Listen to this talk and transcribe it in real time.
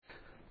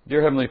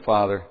Dear Heavenly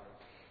Father,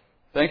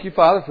 thank you,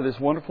 Father, for this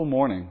wonderful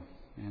morning.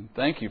 And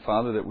thank you,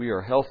 Father, that we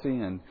are healthy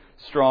and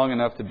strong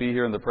enough to be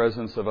here in the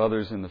presence of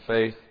others in the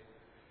faith,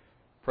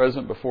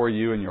 present before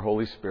you and your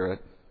Holy Spirit,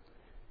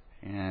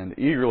 and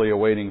eagerly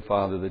awaiting,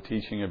 Father, the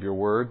teaching of your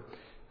Word.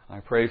 I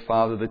pray,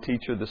 Father, the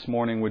teacher this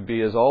morning would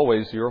be, as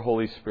always, your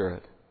Holy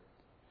Spirit.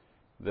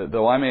 That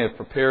though I may have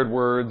prepared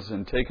words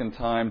and taken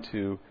time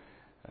to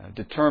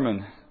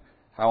determine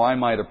how I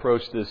might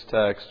approach this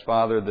text,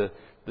 Father, the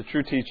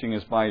true teaching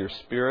is by your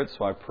Spirit.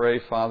 So I pray,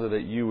 Father,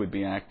 that you would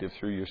be active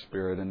through your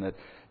Spirit and that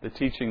the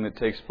teaching that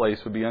takes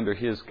place would be under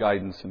His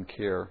guidance and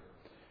care.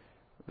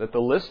 That the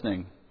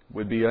listening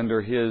would be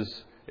under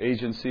His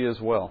agency as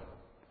well.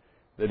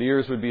 That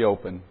ears would be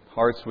open,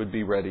 hearts would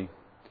be ready.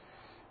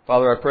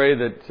 Father, I pray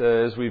that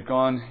as we've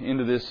gone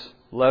into this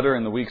letter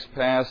in the weeks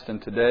past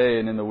and today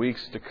and in the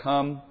weeks to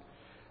come,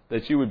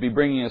 that you would be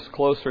bringing us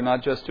closer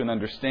not just to an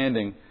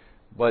understanding,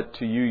 but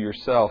to you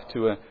yourself,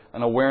 to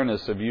an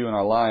awareness of you in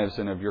our lives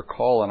and of your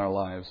call in our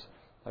lives.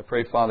 I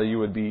pray, Father, you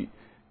would be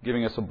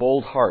giving us a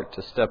bold heart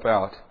to step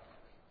out,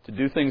 to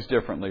do things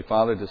differently,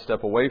 Father, to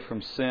step away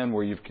from sin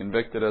where you've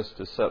convicted us,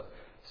 to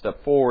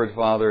step forward,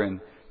 Father, and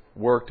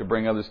work to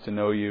bring others to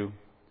know you,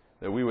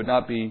 that we would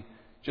not be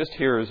just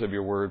hearers of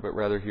your word, but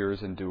rather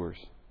hearers and doers.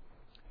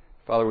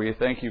 Father, we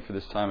thank you for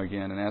this time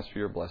again and ask for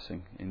your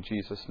blessing. In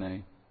Jesus'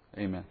 name,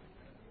 amen.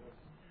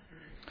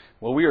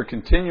 Well, we are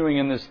continuing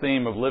in this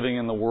theme of living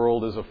in the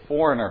world as a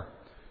foreigner.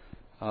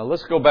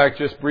 Let's go back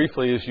just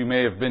briefly, as you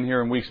may have been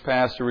here in weeks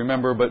past to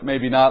remember, but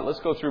maybe not. Let's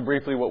go through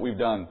briefly what we've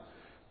done.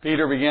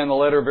 Peter began the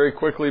letter very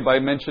quickly by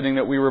mentioning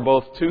that we were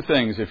both two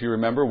things, if you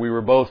remember. We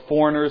were both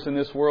foreigners in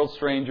this world,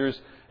 strangers,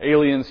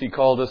 aliens, he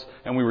called us,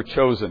 and we were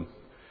chosen.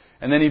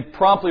 And then he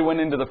promptly went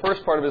into the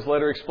first part of his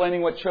letter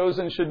explaining what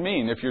chosen should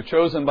mean. If you're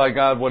chosen by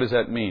God, what does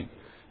that mean?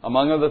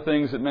 Among other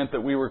things, it meant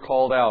that we were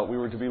called out. We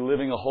were to be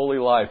living a holy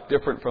life,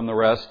 different from the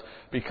rest,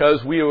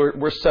 because we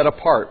were set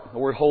apart. The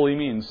word holy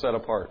means set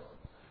apart.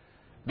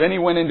 Then he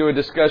went into a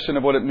discussion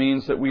of what it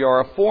means that we are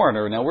a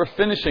foreigner. Now, we're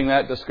finishing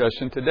that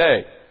discussion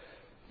today.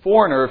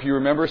 Foreigner, if you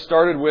remember,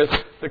 started with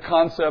the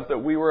concept that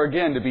we were,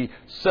 again, to be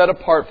set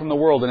apart from the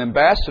world, an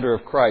ambassador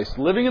of Christ,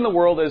 living in the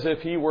world as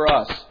if He were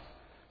us,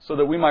 so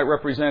that we might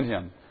represent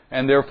Him.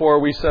 And therefore,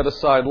 we set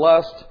aside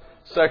lust.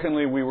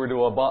 Secondly, we were to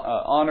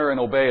honor and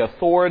obey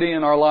authority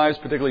in our lives,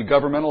 particularly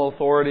governmental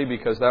authority,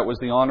 because that was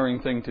the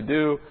honoring thing to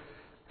do.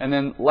 And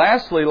then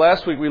lastly,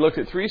 last week we looked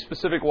at three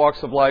specific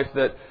walks of life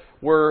that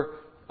were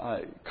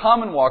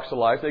common walks of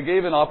life. They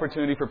gave an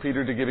opportunity for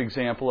Peter to give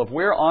example of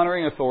where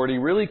honoring authority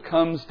really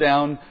comes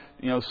down,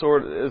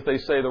 sort of, as they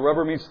say, the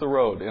rubber meets the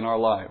road in our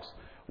lives.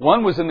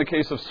 One was in the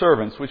case of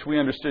servants, which we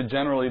understood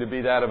generally to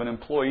be that of an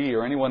employee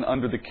or anyone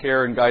under the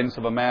care and guidance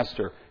of a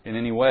master in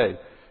any way.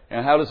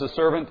 And how does a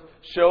servant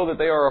show that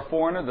they are a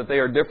foreigner, that they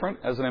are different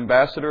as an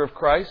ambassador of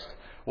Christ?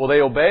 Well,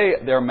 they obey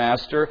their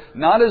master,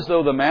 not as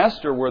though the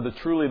master were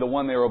truly the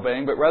one they were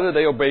obeying, but rather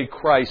they obey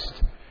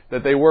Christ,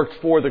 that they worked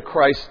for the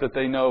Christ that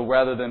they know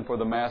rather than for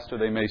the master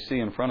they may see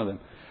in front of them.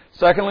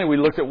 Secondly, we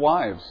looked at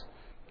wives.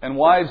 And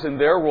wives in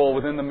their role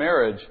within the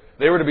marriage,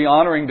 they were to be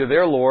honoring to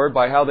their Lord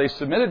by how they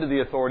submitted to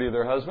the authority of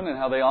their husband and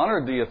how they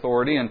honored the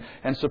authority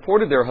and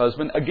supported their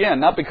husband.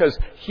 Again, not because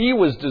he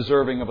was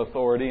deserving of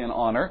authority and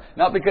honor,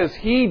 not because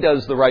he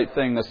does the right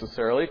thing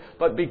necessarily,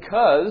 but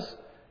because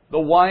the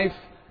wife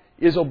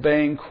is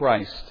obeying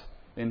Christ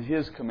in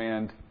His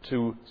command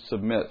to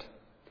submit.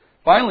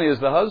 Finally, as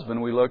the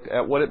husband, we looked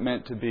at what it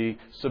meant to be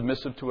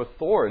submissive to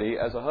authority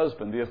as a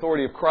husband, the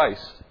authority of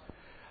Christ.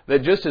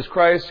 That just as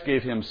Christ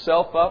gave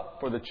Himself up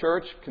for the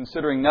church,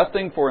 considering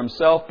nothing for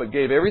Himself but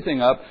gave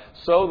everything up,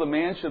 so the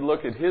man should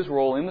look at his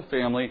role in the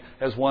family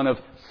as one of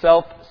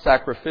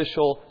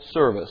self-sacrificial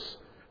service,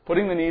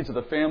 putting the needs of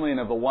the family and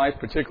of the wife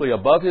particularly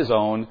above his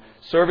own,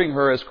 serving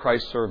her as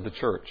Christ served the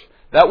church.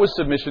 That was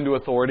submission to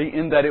authority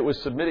in that it was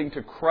submitting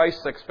to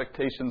Christ's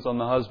expectations on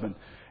the husband.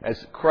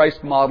 As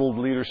Christ modeled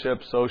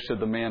leadership, so should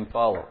the man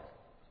follow.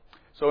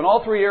 So in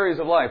all three areas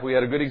of life, we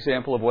had a good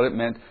example of what it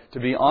meant to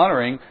be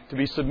honoring, to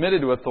be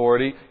submitted to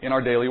authority in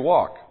our daily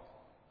walk.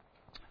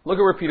 Look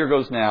at where Peter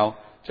goes now,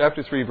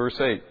 chapter 3, verse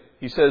 8.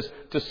 He says,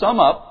 to sum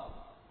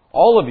up,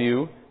 all of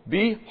you,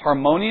 be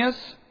harmonious,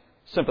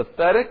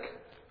 sympathetic,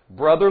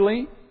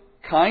 brotherly,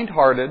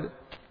 kind-hearted,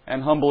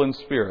 and humble in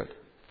spirit,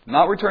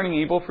 not returning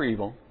evil for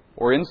evil,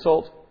 or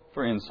insult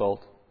for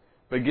insult,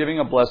 but giving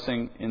a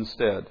blessing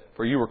instead.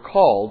 For you were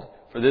called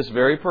for this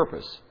very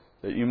purpose,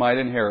 that you might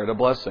inherit a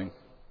blessing.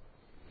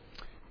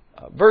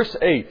 Verse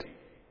 8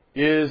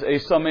 is a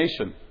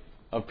summation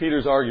of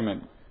Peter's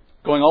argument,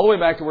 going all the way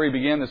back to where he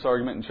began this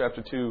argument in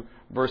chapter 2,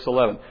 verse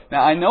 11.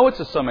 Now, I know it's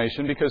a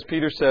summation because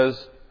Peter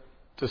says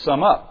to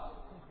sum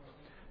up.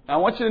 Now, I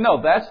want you to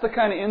know that's the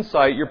kind of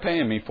insight you're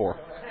paying me for.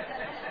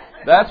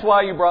 That's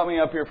why you brought me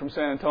up here from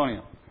San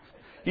Antonio.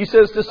 He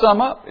says to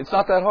sum up. It's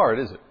not that hard,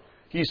 is it?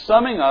 He's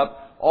summing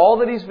up all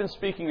that he's been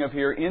speaking of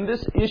here in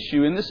this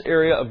issue, in this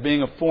area of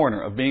being a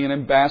foreigner, of being an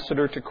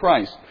ambassador to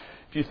Christ.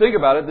 If you think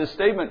about it, this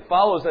statement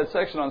follows that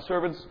section on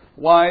servants,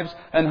 wives,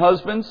 and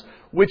husbands,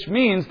 which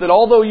means that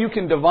although you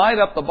can divide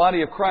up the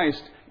body of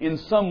Christ in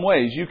some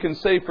ways. You can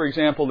say, for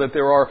example, that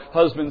there are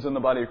husbands in the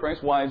body of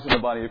Christ, wives in the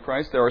body of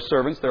Christ, there are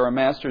servants, there are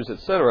masters,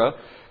 etc.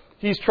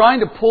 He's trying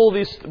to pull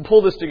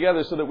this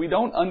together so that we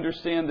don't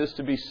understand this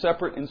to be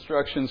separate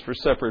instructions for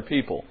separate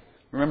people.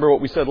 Remember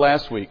what we said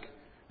last week.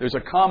 There's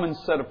a common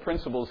set of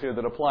principles here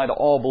that apply to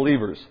all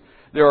believers.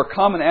 There are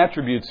common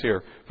attributes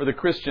here for the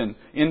Christian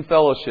in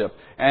fellowship.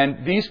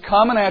 And these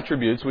common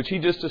attributes, which he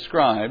just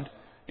described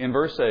in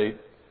verse 8,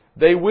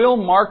 they will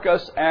mark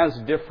us as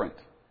different.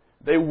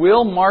 They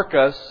will mark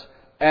us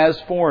as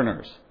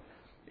foreigners.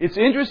 It's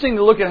interesting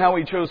to look at how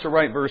he chose to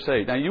write verse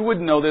 8. Now, you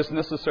wouldn't know this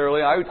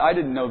necessarily. I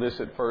didn't know this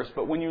at first.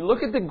 But when you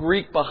look at the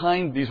Greek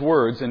behind these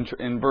words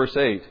in verse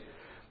 8,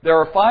 there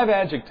are 5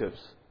 adjectives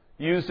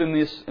used in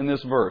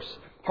this verse.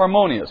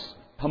 Harmonious,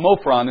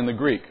 homophron in the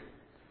Greek.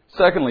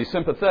 Secondly,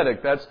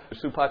 sympathetic, that's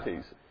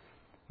sympathis.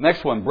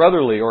 Next one,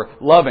 brotherly or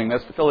loving,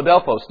 that's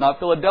Philadelphos. Not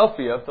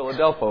Philadelphia,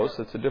 Philadelphos,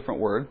 that's a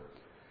different word.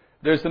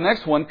 There's the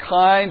next one,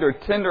 kind or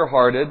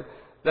tender-hearted,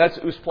 that's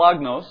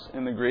eusplagnos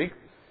in the Greek.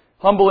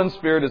 Humble in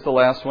spirit is the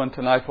last one,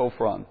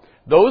 taniphophoron.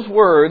 Those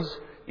words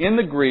in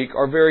the Greek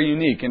are very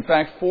unique. In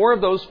fact, 4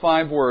 of those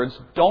 5 words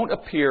don't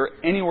appear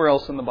anywhere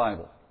else in the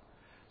Bible.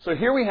 So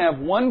here we have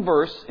one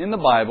verse in the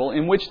Bible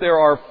in which there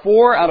are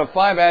 4 out of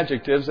 5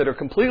 adjectives that are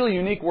completely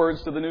unique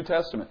words to the New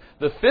Testament.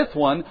 The 5th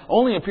one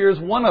only appears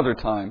one other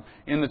time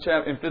in the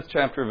 5th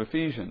chapter of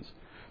Ephesians.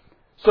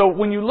 So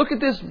when you look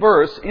at this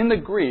verse in the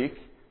Greek,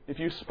 if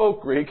you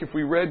spoke Greek, if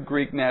we read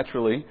Greek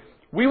naturally,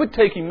 we would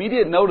take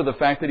immediate note of the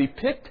fact that he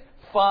picked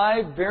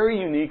 5 very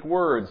unique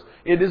words.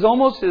 It is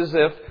almost as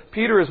if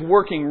Peter is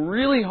working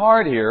really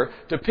hard here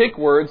to pick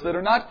words that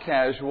are not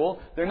casual,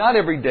 they're not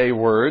everyday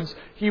words.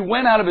 He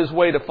went out of his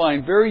way to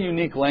find very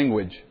unique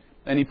language,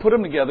 and he put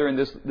them together in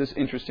this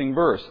interesting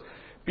verse.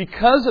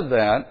 Because of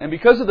that, and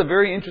because of the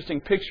very interesting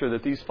picture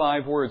that these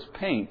 5 words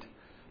paint,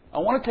 I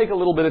want to take a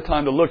little bit of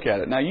time to look at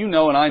it. Now, you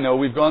know and I know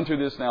we've gone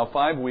through this now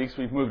 5 weeks.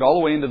 We've moved all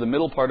the way into the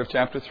middle part of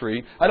chapter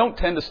 3. I don't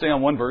tend to stay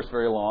on one verse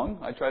very long.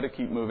 I try to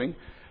keep moving.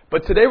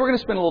 But today we're going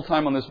to spend a little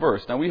time on this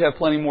verse. Now, we have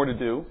plenty more to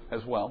do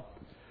as well.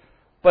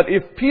 But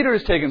if Peter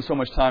has taken so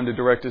much time to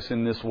direct us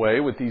in this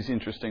way with these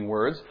interesting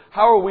words,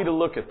 how are we to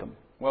look at them?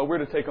 Well, we're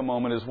to take a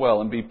moment as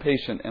well and be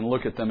patient and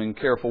look at them in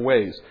careful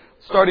ways.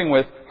 Starting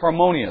with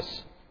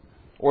harmonious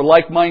or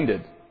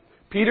like-minded.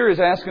 Peter is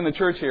asking the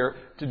church here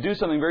to do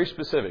something very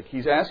specific.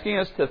 He's asking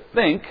us to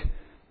think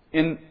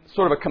in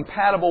sort of a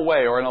compatible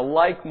way or in a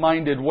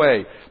like-minded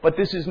way. But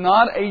this is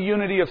not a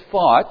unity of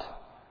thought.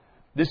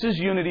 This is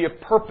unity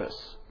of purpose.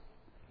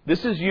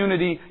 This is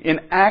unity in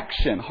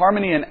action.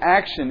 Harmony in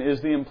action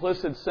is the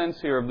implicit sense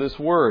here of this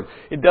word.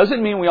 It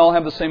doesn't mean we all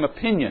have the same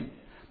opinion.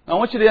 I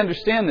want you to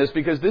understand this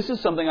because this is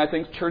something I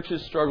think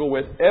churches struggle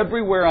with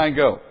everywhere I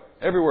go.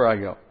 Everywhere I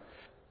go.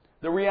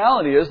 The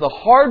reality is, the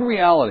hard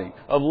reality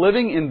of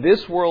living in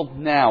this world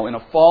now, in a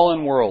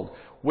fallen world,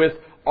 with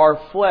our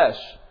flesh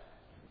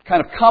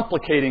kind of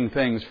complicating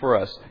things for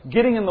us,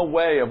 getting in the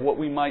way of what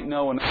we might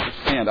know and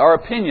understand. Our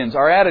opinions,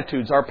 our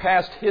attitudes, our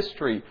past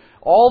history,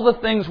 all the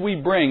things we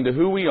bring to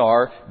who we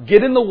are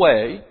get in the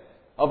way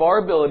of our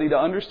ability to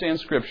understand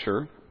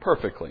Scripture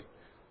perfectly.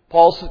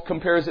 Paul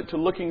compares it to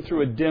looking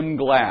through a dim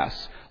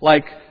glass,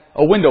 like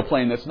a window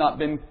pane that's not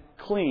been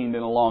cleaned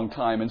in a long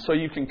time. And so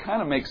you can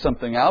kind of make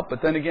something out,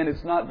 but then again,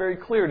 it's not very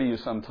clear to you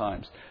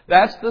sometimes.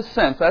 That's the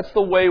sense. That's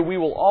the way we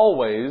will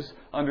always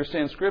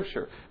understand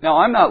Scripture. Now,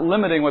 I'm not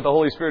limiting what the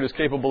Holy Spirit is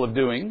capable of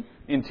doing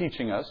in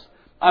teaching us.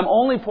 I'm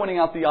only pointing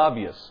out the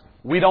obvious.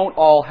 We don't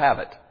all have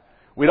it.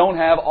 We don't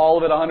have all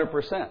of it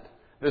 100%.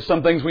 There's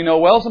some things we know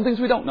well, some things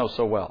we don't know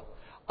so well.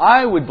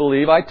 I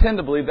tend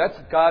to believe that's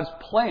God's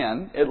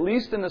plan, at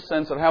least in the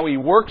sense of how He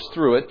works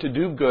through it to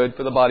do good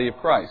for the body of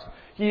Christ.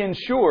 He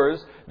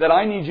ensures that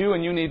I need you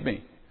and you need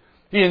me.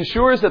 He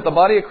ensures that the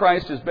body of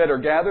Christ is better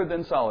gathered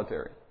than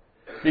solitary.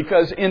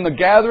 Because in the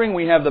gathering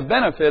we have the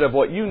benefit of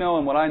what you know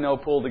and what I know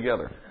pulled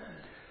together.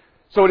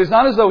 So it is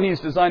not as though He's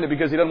designed it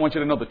because He doesn't want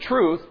you to know the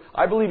truth.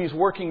 I believe He's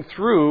working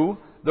through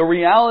the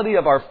reality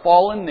of our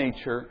fallen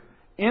nature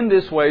in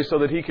this way so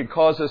that He could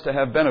cause us to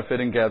have benefit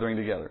in gathering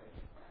together.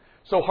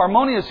 So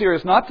harmonious here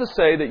is not to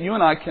say that you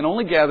and I can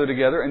only gather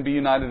together and be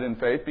united in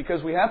faith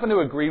because we happen to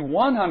agree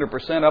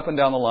 100% up and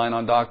down the line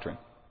on doctrine.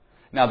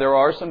 Now, there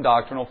are some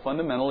doctrinal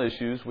fundamental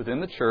issues within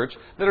the church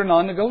that are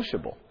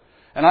non-negotiable.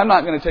 And I'm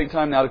not going to take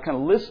time now to kind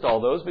of list all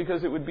those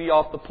because it would be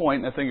off the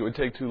point and I think it would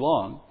take too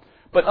long.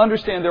 But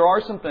understand there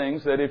are some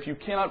things that if you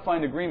cannot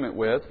find agreement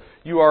with,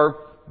 you are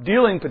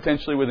dealing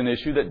potentially with an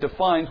issue that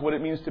defines what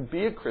it means to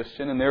be a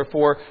Christian and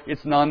therefore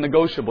it's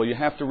non-negotiable. You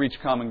have to reach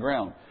common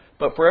ground.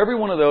 But for every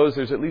one of those,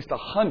 there's at least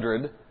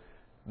 100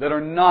 that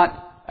are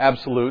not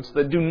absolutes,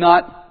 that do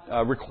not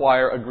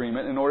require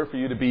agreement in order for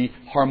you to be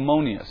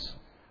harmonious,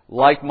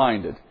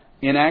 like-minded,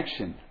 in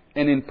action,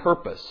 and in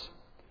purpose.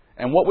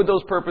 And what would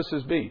those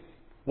purposes be?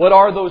 What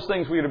are those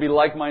things we are to be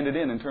like-minded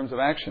in terms of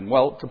action?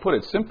 Well, to put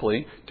it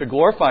simply, to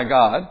glorify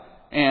God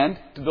and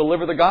to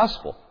deliver the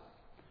gospel.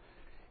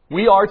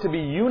 We are to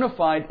be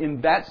unified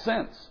in that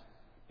sense.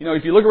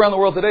 If you look around the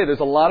world today, there's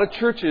a lot of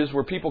churches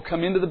where people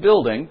come into the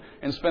building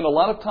and spend a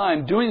lot of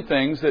time doing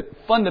things that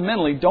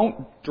fundamentally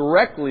don't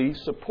directly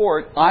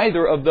support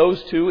either of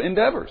those two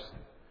endeavors.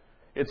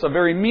 It's a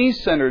very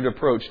me-centered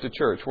approach to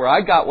church, where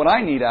I got what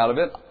I need out of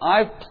it,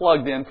 I've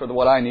plugged in for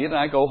what I need, and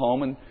I go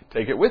home and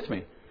take it with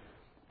me.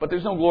 But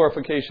there's no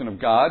glorification of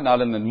God, not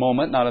in the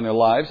moment, not in their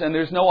lives, and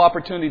there's no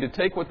opportunity to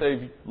take what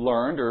they've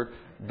learned or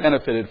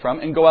benefited from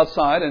and go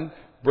outside and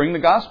bring the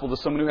gospel to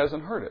someone who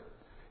hasn't heard it.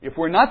 If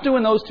we're not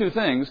doing those two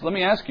things, let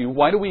me ask you,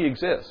 why do we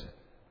exist?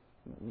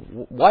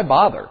 Why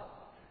bother?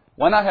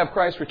 Why not have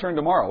Christ return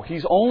tomorrow?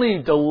 He's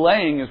only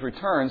delaying His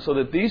return so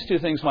that these two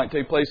things might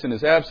take place in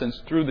His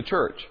absence through the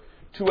church,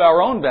 to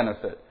our own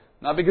benefit.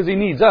 Not because He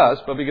needs us,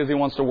 but because He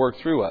wants to work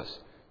through us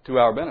to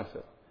our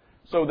benefit.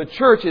 So the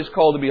church is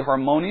called to be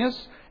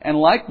harmonious and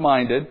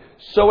like-minded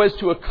so as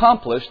to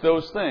accomplish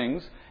those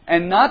things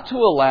and not to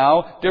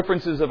allow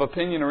differences of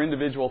opinion or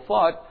individual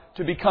thought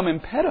to become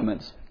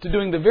impediments to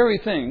doing the very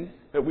thing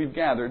that we've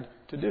gathered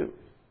to do.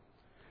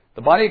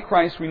 The body of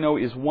Christ, we know,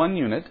 is one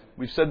unit.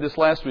 We've said this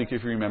last week,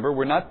 if you remember.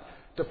 We're not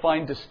to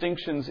find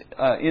distinctions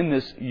in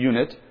this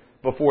unit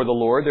before the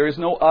Lord. There is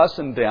no us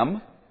and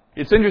them.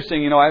 It's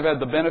interesting, I've had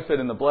the benefit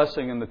and the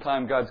blessing and the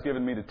time God's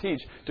given me to teach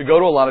to go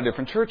to a lot of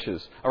different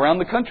churches around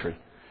the country.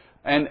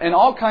 And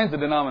all kinds of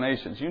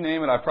denominations. You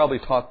name it, I've probably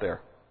taught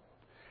there.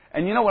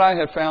 And you know what I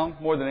have found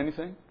more than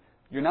anything?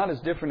 You're not as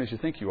different as you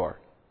think you are.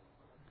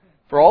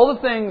 For all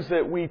the things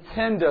that we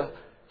tend to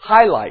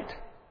highlight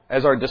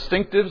as our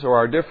distinctives or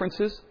our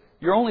differences,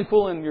 you're only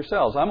fooling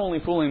yourselves. I'm only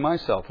fooling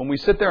myself. When we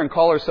sit there and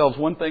call ourselves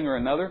one thing or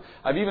another,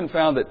 I've even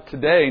found that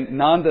today,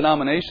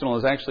 non-denominational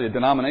is actually a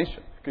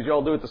denomination, because you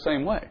all do it the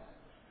same way.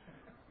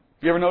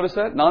 You ever notice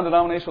that?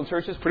 Non-denominational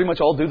churches pretty much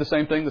all do the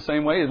same thing the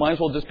same way. It might as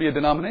well just be a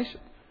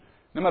denomination.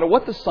 No matter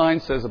what the sign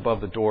says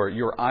above the door,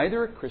 you're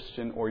either a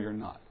Christian or you're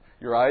not.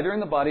 You're either in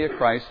the body of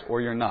Christ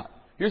or you're not.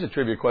 Here's a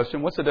trivia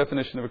question. What's the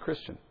definition of a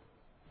Christian?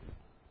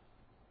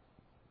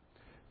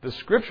 The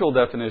scriptural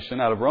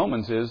definition out of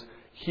Romans is,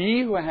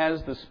 he who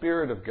has the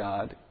Spirit of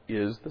God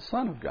is the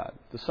Son of God,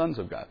 the sons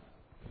of God.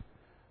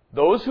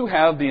 Those who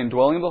have the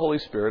indwelling of the Holy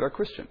Spirit are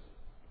Christian.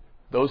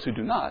 Those who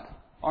do not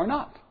are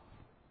not.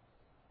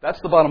 That's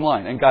the bottom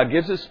line. And God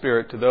gives His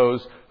Spirit to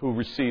those who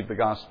receive the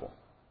gospel.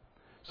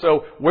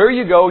 So where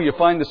you go, you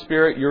find the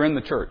Spirit, you're in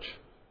the church.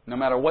 No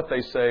matter what they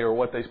say or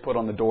what they put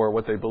on the door or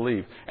what they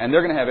believe. And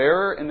they're going to have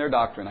error in their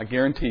doctrine, I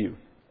guarantee you.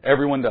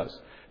 Everyone does.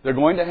 They're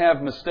going to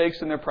have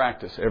mistakes in their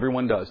practice.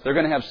 Everyone does. They're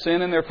going to have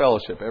sin in their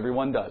fellowship.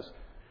 Everyone does.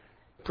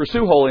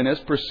 Pursue holiness,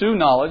 pursue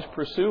knowledge,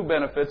 pursue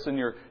benefits in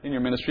your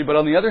ministry. But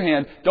on the other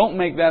hand, don't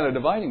make that a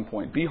dividing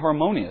point. Be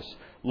harmonious.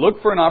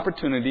 Look for an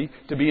opportunity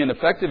to be an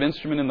effective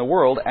instrument in the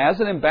world as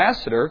an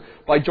ambassador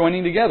by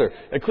joining together.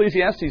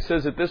 Ecclesiastes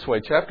says it this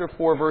way, chapter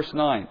 4, verse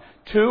 9.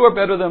 2 are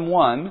better than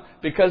 1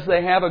 because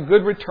they have a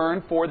good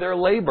return for their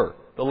labor.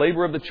 The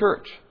labor of the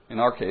church, in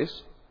our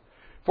case.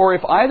 For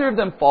if either of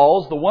them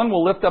falls, the one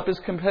will lift up his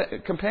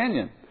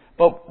companion.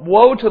 But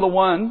woe to the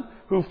one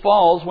who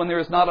falls when there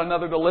is not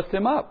another to lift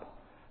him up.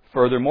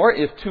 Furthermore,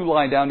 if two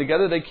lie down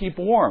together, they keep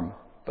warm.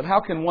 But how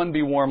can one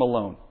be warm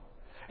alone?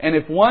 And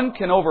if one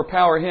can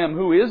overpower him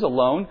who is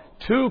alone,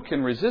 two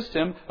can resist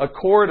him. A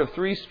cord of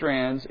 3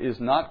 strands is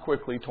not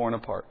quickly torn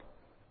apart.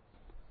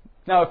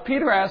 Now, if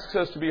Peter asks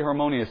us to be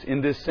harmonious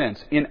in this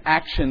sense, in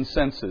action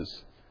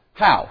senses,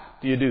 how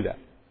do you do that?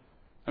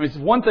 I mean, it's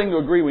one thing to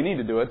agree we need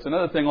to do it. It's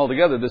another thing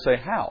altogether to say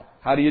how.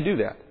 How do you do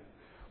that?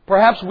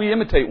 Perhaps we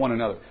imitate one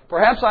another.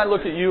 Perhaps I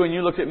look at you and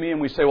you look at me and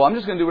we say, well, I'm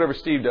just going to do whatever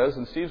Steve does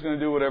and Steve's going to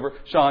do whatever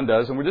Sean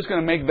does, and we're just going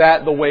to make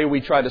that the way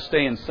we try to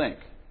stay in sync.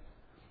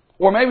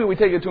 Or maybe we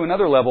take it to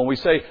another level and we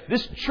say,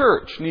 this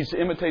church needs to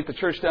imitate the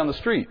church down the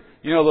street.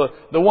 You know,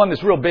 the one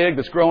that's real big,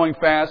 that's growing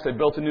fast. They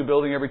built a new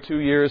building every 2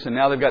 years and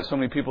now they've got so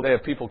many people, they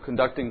have people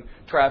conducting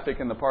traffic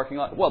in the parking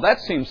lot. Well,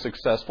 that seems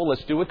successful.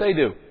 Let's do what they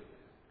do.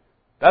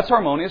 That's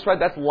harmonious, right?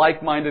 That's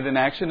like-minded in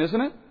action,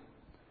 isn't it?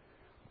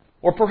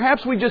 Or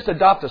perhaps we just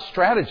adopt a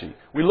strategy.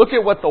 We look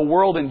at what the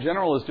world in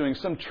general is doing,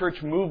 some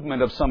church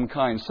movement of some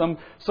kind, some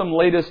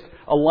latest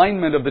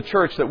alignment of the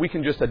church that we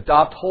can just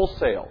adopt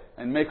wholesale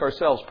and make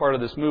ourselves part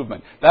of this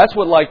movement. That's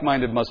what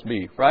like-minded must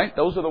be, right?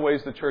 Those are the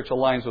ways the church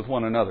aligns with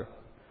one another.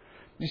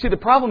 You see, the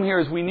problem here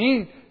is we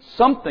need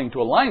something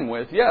to align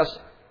with, yes,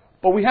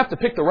 but we have to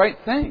pick the right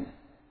thing.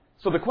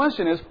 So the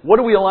question is, what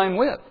do we align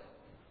with?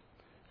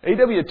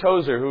 A.W.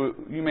 Tozer, who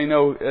you may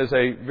know as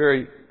a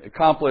very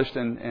accomplished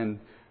and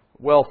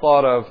well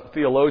thought of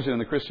theologian in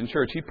the Christian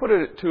church, he put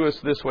it to us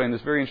this way in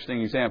this very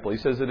interesting example. He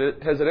says,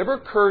 has it ever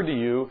occurred to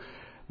you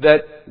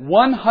that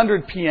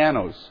 100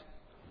 pianos,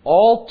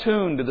 all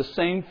tuned to the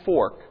same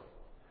fork,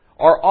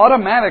 are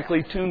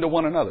automatically tuned to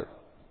one another?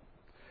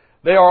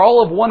 They are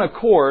all of one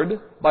accord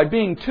by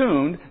being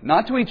tuned,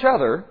 not to each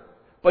other,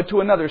 but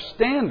to another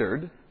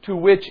standard to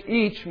which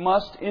each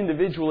must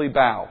individually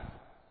bow.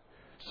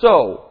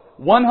 So,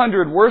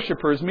 100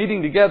 worshipers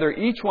meeting together,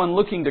 each one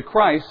looking to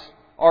Christ,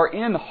 are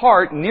in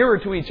heart nearer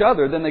to each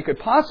other than they could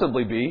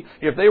possibly be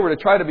if they were to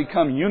try to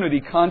become unity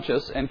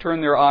conscious and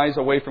turn their eyes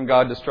away from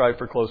God to strive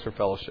for closer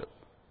fellowship.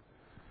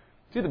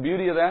 See the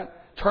beauty of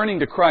that? Turning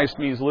to Christ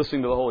means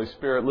listening to the Holy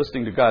Spirit,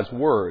 listening to God's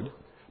Word.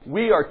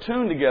 We are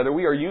tuned together.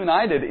 We are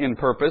united in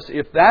purpose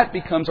if that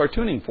becomes our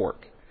tuning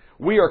fork.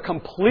 We are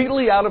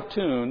completely out of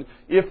tune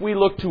if we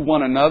look to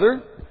one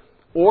another,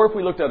 or if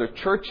we look to other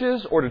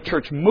churches or to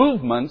church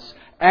movements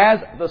as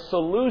the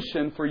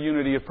solution for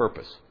unity of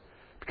purpose.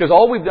 Because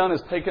all we've done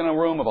is taken a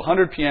room of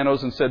 100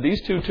 pianos and said,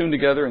 these two tune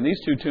together, and these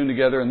two tune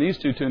together, and these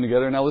two tune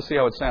together. Now let's see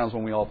how it sounds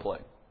when we all play.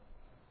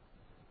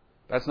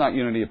 That's not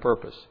unity of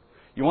purpose.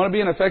 You want to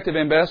be an effective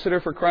ambassador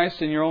for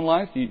Christ in your own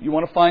life? You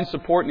want to find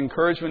support and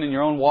encouragement in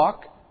your own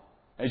walk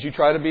as you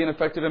try to be an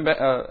effective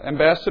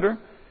ambassador?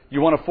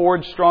 You want to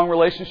forge strong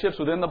relationships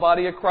within the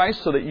body of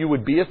Christ so that you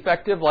would be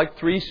effective like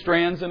three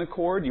strands in a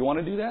cord? You want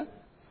to do that?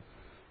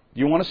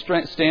 You want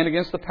to stand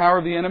against the power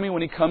of the enemy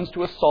when he comes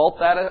to assault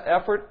that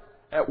effort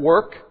at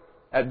work,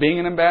 at being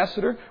an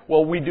ambassador?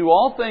 Well, we do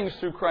all things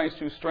through Christ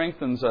who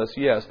strengthens us.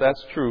 Yes,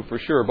 that's true for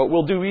sure. But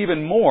we'll do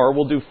even more,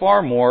 we'll do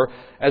far more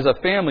as a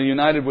family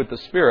united with the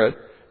Spirit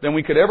than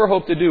we could ever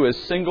hope to do as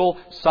single,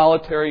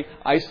 solitary,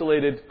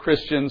 isolated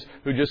Christians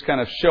who just kind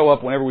of show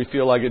up whenever we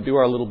feel like it, do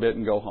our little bit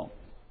and go home.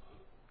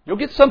 You'll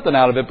get something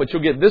out of it, but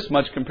you'll get this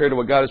much compared to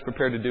what God is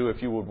prepared to do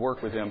if you would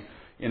work with Him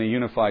in a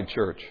unified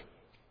church.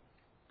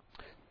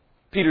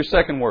 Peter's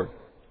second word,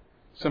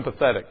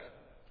 sympathetic.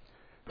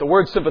 The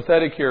word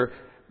sympathetic here,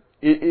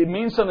 it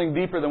means something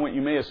deeper than what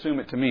you may assume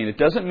it to mean. It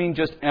doesn't mean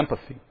just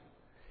empathy.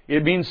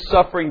 It means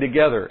suffering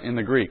together in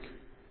the Greek.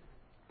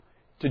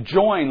 To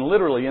join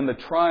literally in the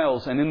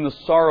trials and in the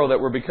sorrow that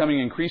were becoming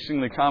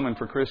increasingly common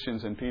for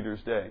Christians in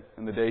Peter's day,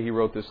 in the day he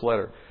wrote this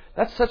letter.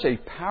 That's such a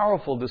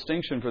powerful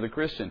distinction for the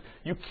Christian.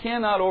 You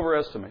cannot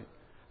overestimate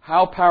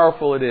how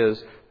powerful it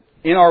is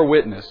in our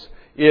witness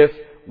if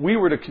we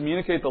were to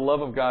communicate the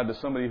love of God to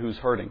somebody who's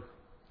hurting,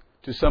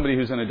 to somebody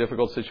who's in a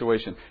difficult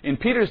situation. In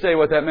Peter's day,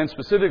 what that meant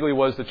specifically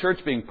was the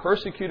church being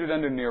persecuted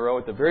under Nero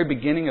at the very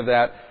beginning of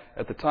that,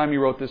 at the time he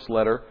wrote this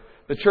letter.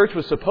 The church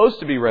was supposed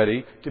to be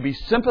ready to be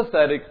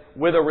sympathetic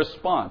with a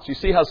response. You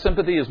see how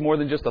sympathy is more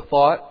than just a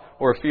thought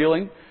or a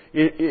feeling?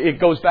 It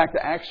goes back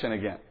to action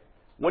again.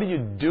 What are you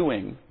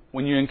doing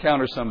when you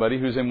encounter somebody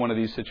who's in one of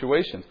these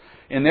situations?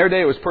 In their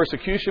day, it was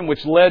persecution,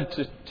 which led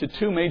to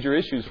two major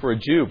issues for a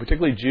Jew,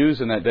 particularly Jews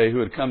in that day who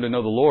had come to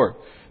know the Lord.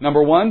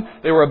 Number one,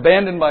 they were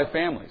abandoned by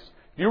families.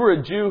 If you were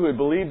a Jew who had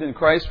believed in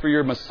Christ for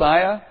your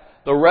Messiah,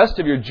 the rest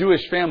of your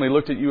Jewish family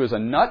looked at you as a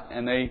nut,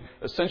 and they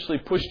essentially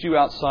pushed you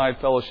outside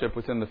fellowship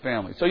within the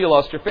family. So you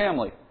lost your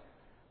family,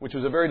 which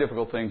was a very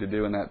difficult thing to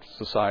do in that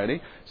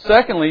society.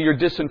 Secondly, you're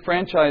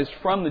disenfranchised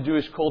from the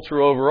Jewish culture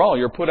overall.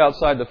 You're put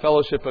outside the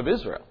fellowship of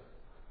Israel.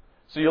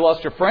 So you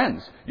lost your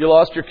friends. You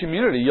lost your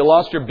community. You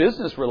lost your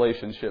business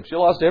relationships. You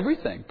lost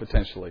everything,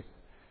 potentially,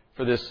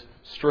 for this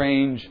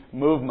strange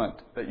movement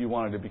that you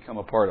wanted to become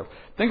a part of.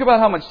 Think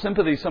about how much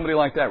sympathy somebody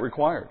like that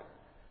required.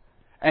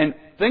 And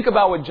think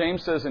about what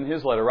James says in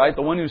his letter, right?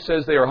 The one who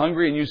says they are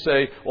hungry and you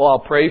say, well, I'll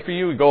pray for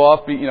you. Go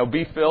off,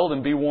 be filled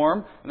and be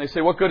warm. And they say,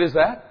 what good is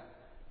that?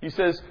 He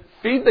says,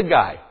 feed the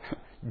guy.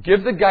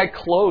 Give the guy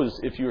clothes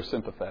if you're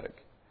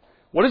sympathetic.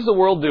 What does the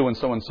world do when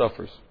someone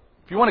suffers?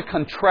 If you want to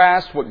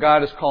contrast what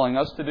God is calling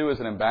us to do as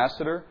an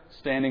ambassador,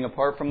 standing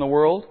apart from the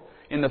world,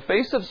 in the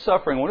face of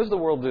suffering, what does the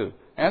world do?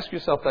 Ask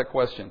yourself that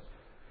question.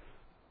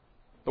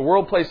 The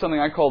world plays something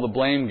I call the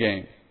blame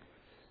game.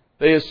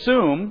 They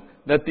assume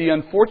that the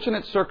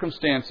unfortunate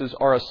circumstances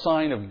are a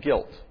sign of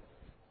guilt,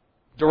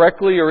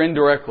 directly or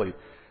indirectly.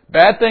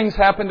 Bad things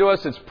happen to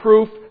us, it's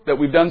proof that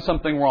we've done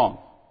something wrong.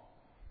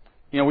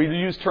 We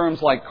use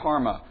terms like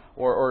karma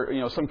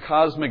or some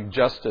cosmic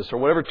justice or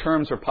whatever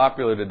terms are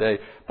popular today.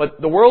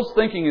 But the world's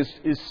thinking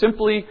is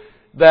simply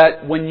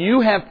that when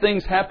you have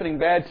things happening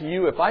bad to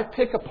you, if I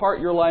pick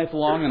apart your life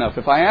long enough,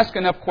 if I ask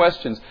enough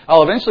questions,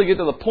 I'll eventually get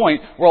to the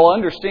point where I'll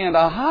understand,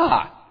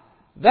 aha,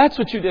 that's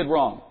what you did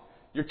wrong.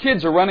 Your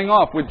kids are running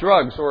off with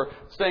drugs or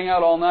staying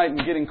out all night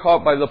and getting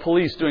caught by the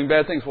police doing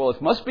bad things. Well,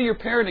 it must be your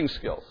parenting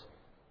skills.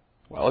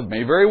 Well, it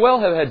may very well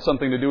have had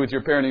something to do with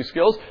your parenting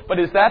skills, but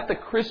is that the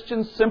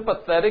Christian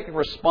sympathetic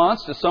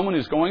response to someone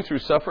who's going through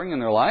suffering in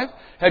their life?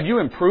 Have you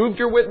improved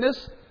your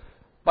witness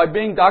by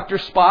being Dr.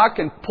 Spock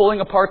and pulling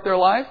apart their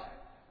life?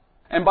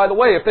 And by the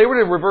way, if they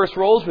were to reverse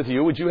roles with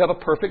you, would you have a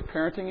perfect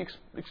parenting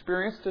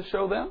experience to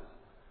show them?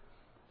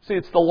 See,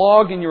 it's the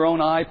log in your own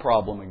eye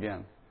problem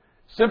again.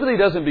 Sympathy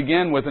doesn't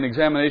begin with an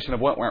examination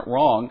of what went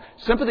wrong.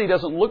 Sympathy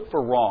doesn't look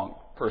for wrong,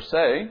 per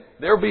se.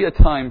 There'll be a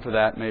time for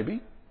that, maybe.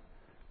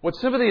 What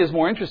sympathy is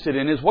more interested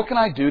in is, what can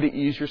I do to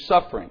ease your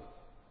suffering?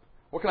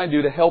 What can I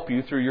do to help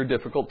you through your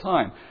difficult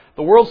time?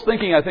 The world's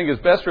thinking, I think, is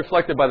best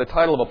reflected by the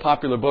title of a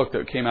popular book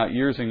that came out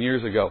years and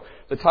years ago.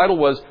 The title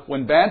was,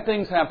 When Bad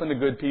Things Happen to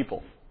Good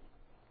People.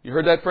 You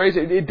heard that phrase?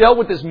 It dealt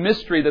with this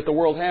mystery that the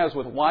world has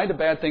with why do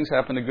bad things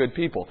happen to good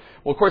people.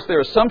 Well, of course, their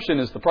assumption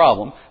is the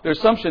problem. Their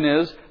assumption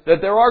is that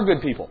there are good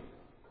people.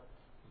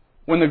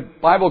 When the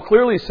Bible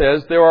clearly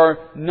says there are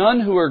none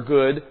who are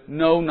good,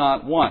 no,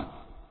 not one.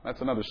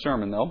 That's another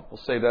sermon, though.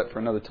 We'll save that for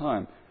another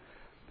time.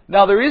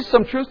 Now, there is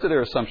some truth to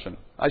their assumption.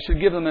 I should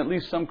give them at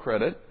least some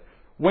credit.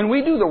 When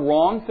we do the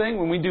wrong thing,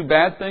 when we do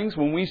bad things,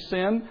 when we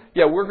sin,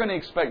 yeah, we're going to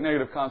expect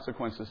negative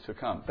consequences to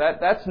come.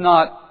 That's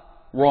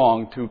not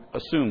wrong to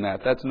assume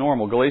that. That's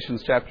normal.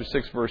 Galatians chapter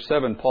 6, verse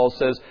 7, Paul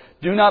says,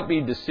 "Do not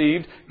be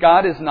deceived.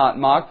 God is not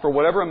mocked. For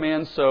whatever a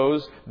man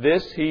sows,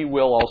 this he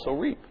will also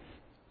reap."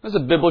 That's a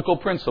biblical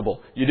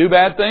principle. You do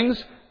bad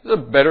things, there's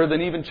a better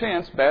than even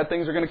chance bad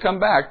things are going to come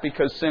back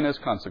because sin has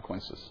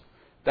consequences.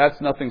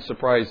 That's nothing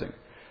surprising.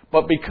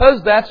 But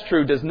because that's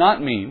true does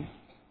not mean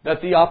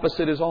that the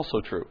opposite is also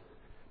true.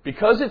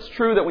 Because it's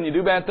true that when you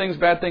do bad things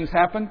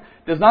happen,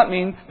 does not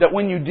mean that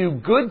when you do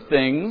good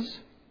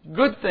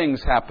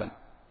things happen.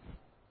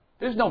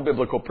 There's no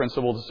biblical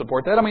principle to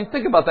support that. I mean,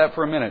 think about that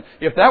for a minute.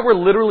 If that were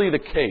literally the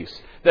case,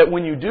 that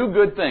when you do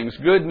good things,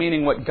 good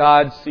meaning what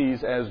God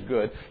sees as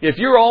good, if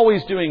you're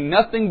always doing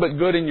nothing but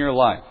good in your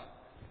life,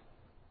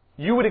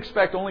 you would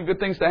expect only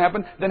good things to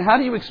happen, then how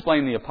do you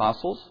explain the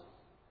apostles?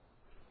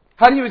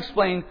 How do you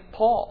explain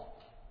Paul?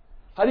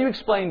 How do you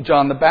explain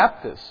John the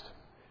Baptist?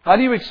 How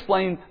do you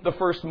explain the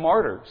first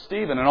martyr,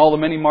 Stephen, and all the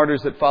many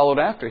martyrs that followed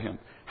after him?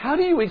 How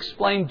do you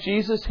explain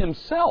Jesus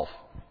himself?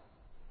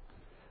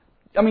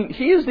 I mean,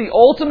 he is the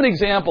ultimate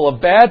example of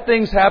bad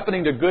things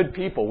happening to good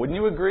people. Wouldn't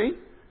you agree?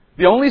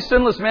 The only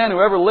sinless man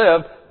who ever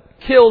lived,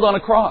 killed on a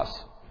cross.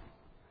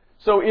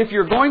 So if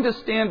you're going to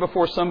stand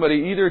before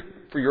somebody, either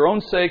for your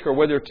own sake or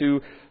whether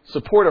to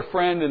support a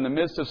friend in the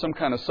midst of some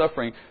kind of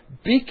suffering,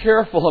 be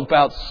careful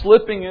about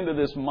slipping into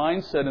this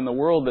mindset in the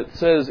world that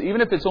says,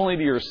 even if it's only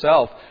to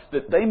yourself,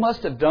 that they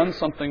must have done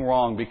something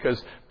wrong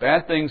because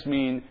bad things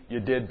mean you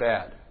did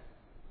bad.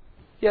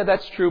 Yeah,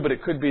 that's true, but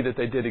it could be that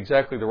they did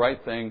exactly the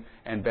right thing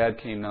and bad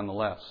came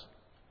nonetheless.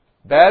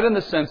 Bad in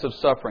the sense of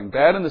suffering.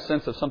 Bad in the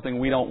sense of something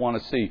we don't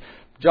want to see.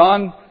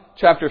 John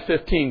chapter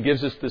 15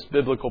 gives us this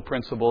biblical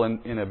principle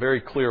in a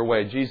very clear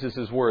way.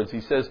 Jesus' words.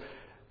 He says,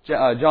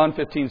 John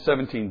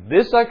 15:17,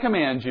 "This I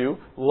command you,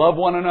 love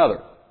one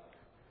another.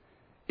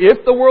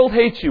 If the world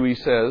hates you," he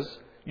says,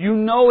 "you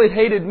know it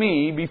hated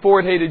me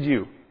before it hated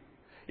you.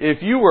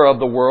 If you were of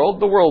the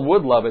world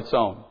would love its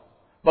own.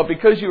 But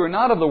because you are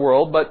not of the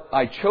world, but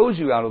I chose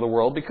you out of the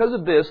world, because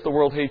of this the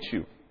world hates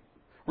you.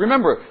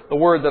 Remember the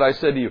word that I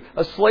said to you,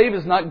 a slave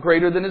is not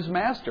greater than his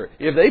master.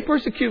 If they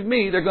persecute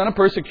me, they're going to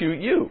persecute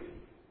you.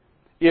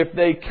 If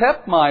they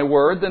kept my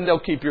word, then they'll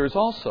keep yours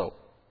also.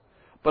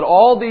 But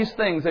all these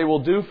things they will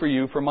do for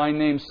you for my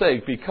name's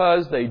sake,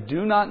 because they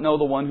do not know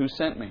the one who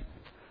sent me.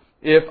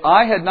 If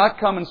I had not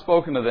come and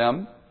spoken to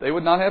them, they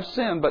would not have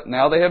sin, but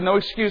now they have no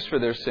excuse for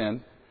their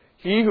sin.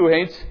 He who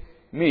hates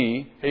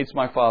me hates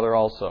my Father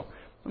also."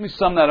 Let me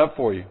sum that up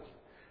for you.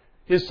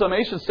 His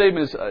summation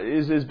statement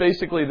is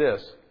basically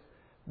this.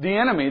 The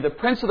enemy, the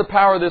prince of the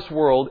power of this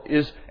world,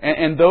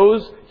 and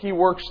those he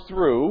works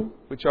through,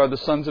 which are the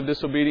sons of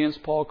disobedience,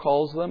 Paul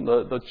calls them,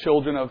 the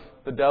children of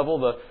the devil,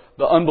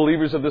 the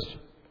unbelievers of this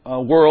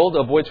world,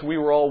 of which we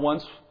were all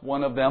once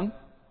one of them.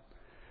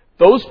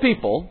 Those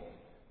people,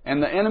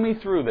 and the enemy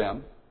through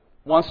them,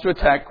 wants to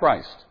attack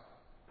Christ.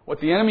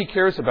 What the enemy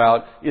cares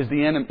about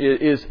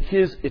is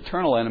his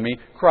eternal enemy,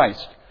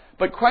 Christ.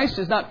 But Christ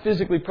is not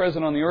physically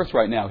present on the earth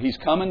right now. He's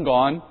come and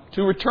gone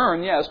to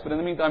return, yes, but in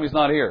the meantime He's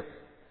not here.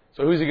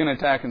 So who's He going to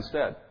attack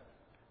instead?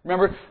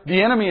 Remember,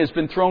 the enemy has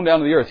been thrown down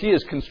to the earth.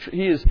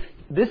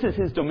 This is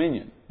His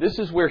dominion. This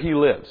is where He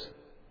lives.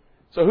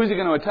 So who's He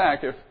going to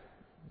attack if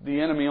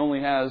the enemy only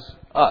has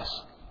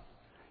us?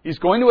 He's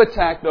going to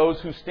attack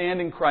those who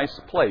stand in Christ's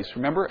place.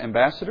 Remember,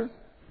 ambassador?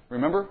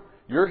 Remember,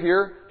 you're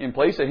here in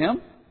place of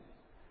Him?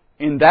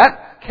 In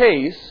that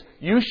case,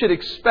 you should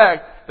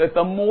expect that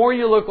the more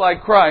you look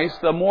like Christ,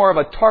 the more of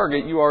a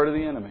target you are to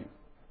the enemy.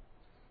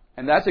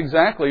 And that's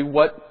exactly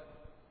what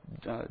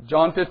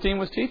John 15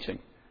 was teaching.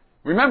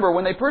 Remember,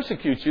 when they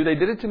persecute you, they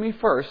did it to me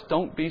first.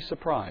 Don't be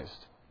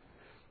surprised.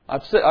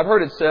 I've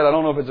heard it said, I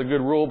don't know if it's a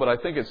good rule, but I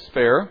think it's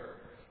fair.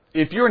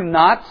 If you're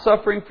not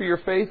suffering for your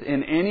faith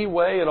in any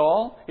way at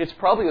all, it's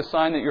probably a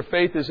sign that your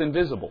faith is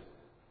invisible.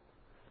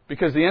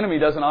 Because the enemy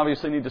doesn't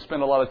obviously need to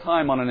spend a lot of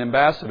time on an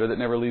ambassador that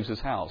never leaves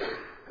his house.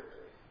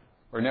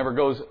 Or never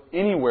goes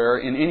anywhere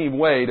in any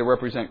way to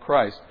represent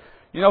Christ.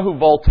 You know who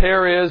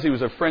Voltaire is? He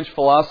was a French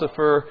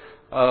philosopher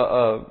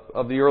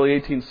of the early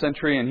 18th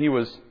century, and he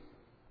was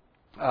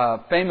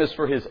famous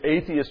for his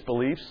atheist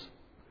beliefs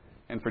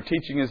and for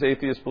teaching his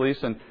atheist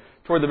beliefs. And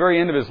toward the very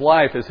end of his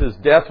life, as his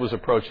death was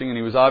approaching, and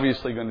he was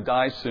obviously going to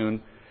die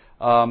soon,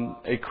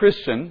 a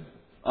Christian,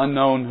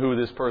 unknown who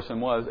this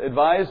person was,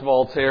 advised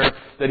Voltaire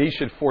that he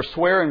should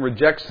forswear and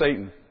reject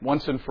Satan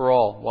once and for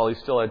all while he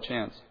still had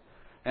chance.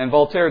 And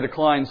Voltaire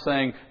declined,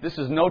 saying, "This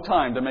is no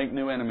time to make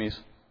new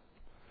enemies."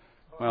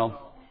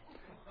 Well,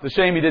 it's a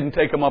shame he didn't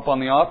take him up on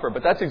the offer,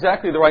 but that's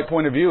exactly the right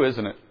point of view,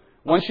 isn't it?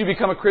 Once you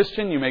become a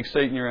Christian, you make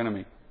Satan your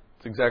enemy.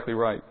 It's exactly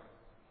right.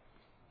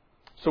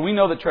 So we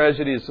know that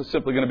tragedy is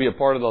simply going to be a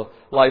part of the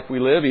life we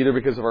live, either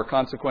because of our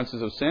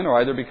consequences of sin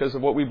or either because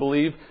of what we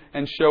believe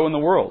and show in the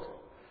world.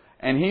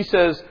 And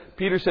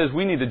Peter says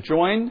we need to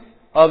join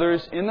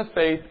others in the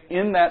faith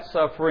in that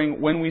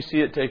suffering when we see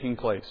it taking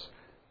place.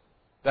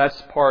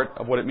 That's part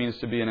of what it means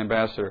to be an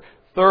ambassador.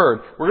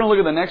 Third, we're going to look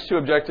at the next two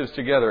adjectives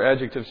together.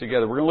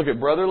 We're going to look at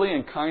brotherly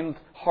and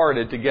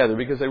kind-hearted together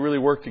because they really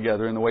work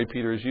together in the way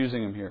Peter is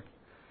using them here.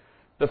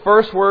 The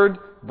first word,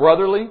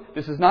 brotherly,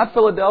 this is not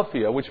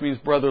Philadelphia, which means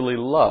brotherly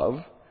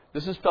love.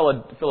 This is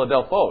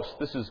Philadelphos.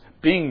 This is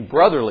being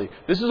brotherly.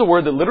 This is a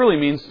word that literally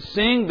means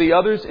seeing the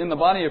others in the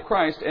body of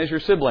Christ as your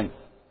sibling.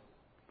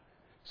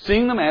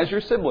 Seeing them as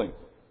your sibling,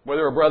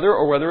 whether a brother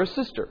or whether a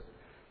sister.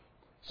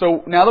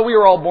 So now that we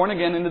are all born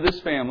again into this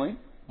family,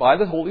 by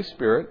the Holy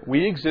Spirit,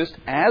 we exist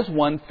as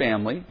one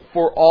family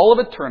for all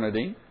of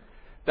eternity.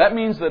 That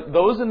means that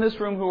those in this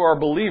room who are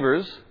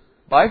believers,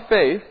 by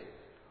faith,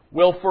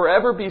 will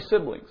forever be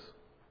siblings.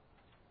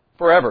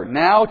 Forever.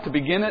 Now to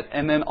begin it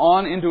and then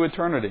on into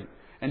eternity.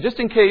 And just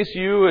in case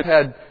you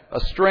had a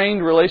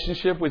strained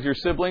relationship with your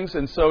siblings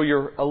and so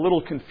you're a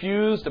little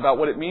confused about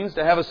what it means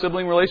to have a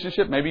sibling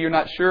relationship, maybe you're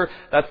not sure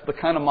that's the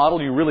kind of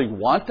model you really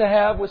want to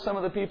have with some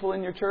of the people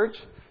in your church,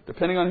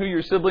 depending on who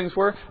your siblings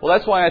were. Well,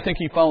 that's why I think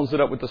he follows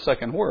it up with the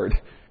second word,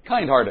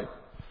 kind-hearted.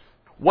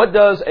 What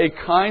does a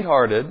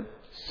kind-hearted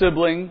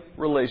sibling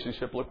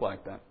relationship look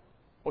like then?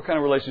 What kind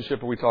of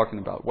relationship are we talking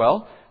about?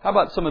 Well, how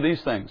about some of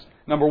these things?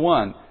 Number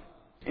one,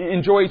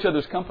 enjoy each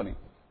other's company.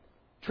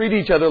 Treat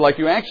each other like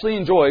you actually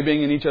enjoy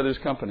being in each other's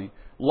company.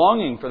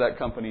 Longing for that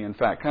company, in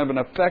fact. Kind of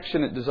an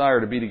affectionate desire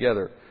to be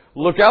together.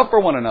 Look out for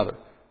one another.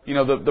 You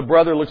know, the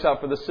brother looks out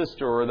for the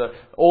sister, or the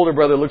older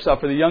brother looks out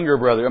for the younger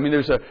brother. I mean,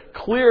 there's a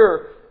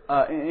clear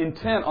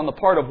intent on the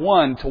part of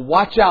one to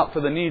watch out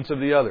for the needs of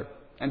the other.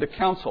 And to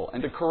counsel,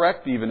 and to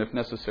correct even if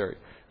necessary.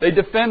 They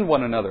defend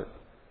one another.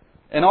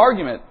 An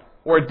argument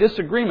or a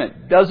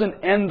disagreement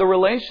doesn't end the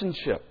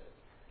relationship.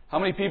 How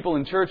many people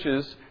in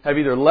churches have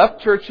either left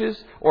churches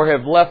or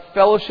have left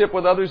fellowship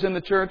with others in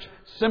the church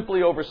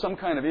simply over some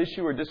kind of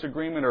issue or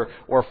disagreement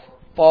or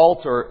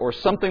fault or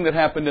something that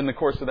happened in the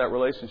course of that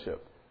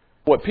relationship?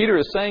 What Peter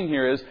is saying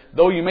here is,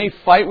 though you may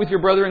fight with your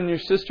brother and your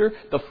sister,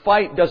 the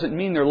fight doesn't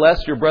mean they're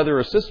less your brother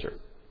or sister.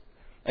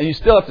 And you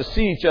still have to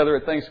see each other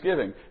at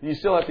Thanksgiving. You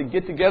still have to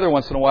get together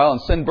once in a while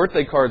and send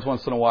birthday cards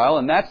once in a while.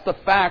 And that's the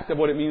fact of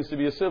what it means to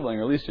be a sibling,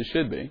 or at least it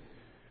should be.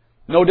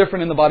 No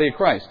different in the body of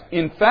Christ.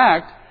 In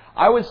fact,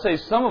 I would say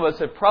some of us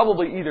have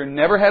probably either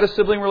never had a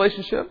sibling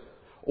relationship,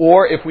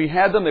 or if we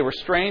had them, they were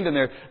strained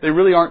and they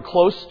really aren't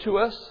close to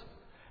us.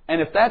 And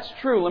if that's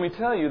true, let me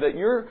tell you that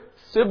your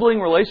sibling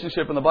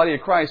relationship in the body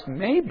of Christ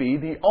may be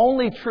the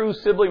only true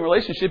sibling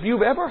relationship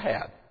you've ever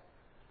had.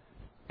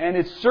 And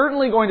it's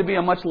certainly going to be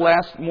a much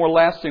more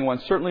lasting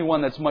one, certainly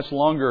one that's much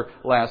longer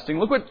lasting.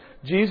 Look what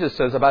Jesus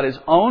says about His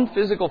own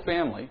physical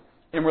family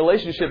in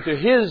relationship to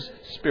His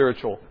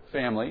spiritual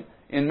family.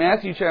 In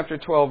Matthew chapter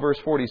 12, verse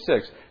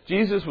 46,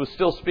 Jesus was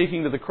still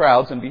speaking to the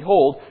crowds, and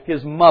behold,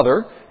 His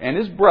mother and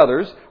His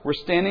brothers were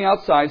standing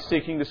outside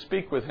seeking to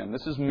speak with Him.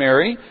 This is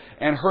Mary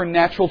and her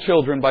natural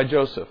children by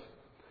Joseph.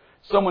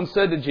 Someone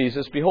said to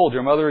Jesus, "Behold,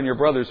 your mother and your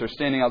brothers are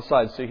standing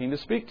outside seeking to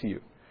speak to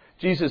you."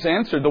 Jesus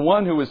answered the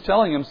one who was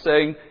telling him,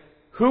 saying,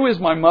 "Who is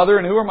my mother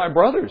and who are my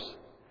brothers?"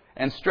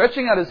 And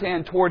stretching out His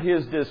hand toward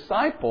His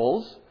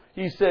disciples,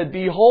 He said,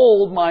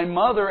 "Behold, my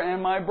mother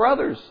and my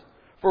brothers.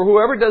 For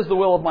whoever does the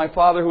will of my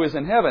Father who is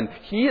in heaven,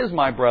 he is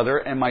my brother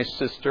and my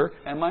sister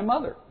and my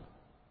mother."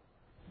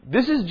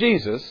 This is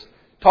Jesus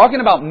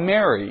talking about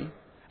Mary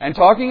and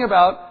talking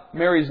about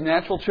Mary's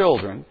natural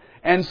children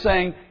and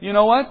saying, you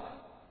know what?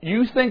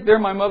 You think they're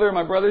my mother and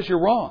my brothers? You're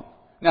wrong.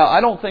 Now,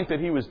 I don't think that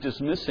He was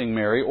dismissing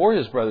Mary or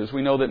His brothers.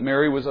 We know that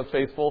Mary was a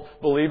faithful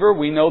believer.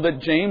 We know that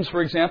James,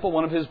 for example,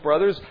 one of His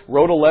brothers,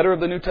 wrote a letter of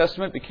the New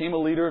Testament, became a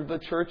leader of the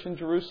church in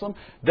Jerusalem.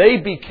 They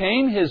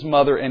became His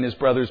mother and His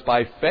brothers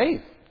by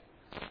faith.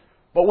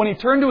 But when He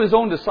turned to His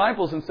own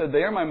disciples and said,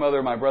 "They are my mother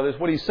and my brothers,"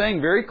 what He's saying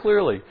very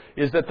clearly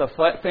is that the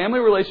family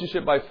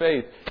relationship by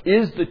faith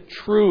is the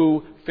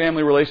true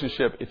family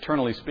relationship,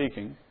 eternally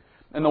speaking.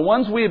 And the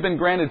ones we have been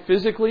granted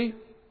physically,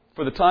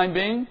 for the time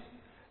being,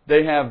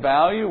 they have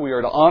value. We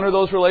are to honor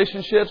those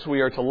relationships. We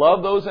are to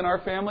love those in our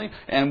family.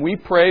 And we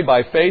pray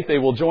by faith they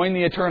will join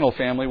the eternal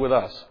family with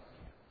us.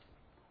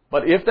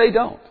 But if they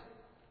don't,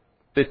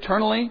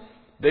 eternally,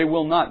 they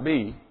will not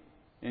be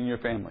in your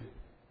family.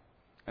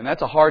 And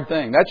that's a hard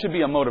thing. That should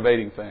be a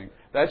motivating thing.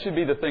 That should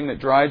be the thing that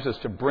drives us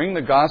to bring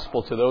the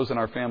gospel to those in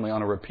our family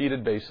on a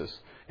repeated basis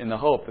in the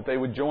hope that they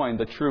would join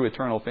the true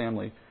eternal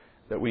family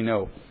that we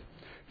know.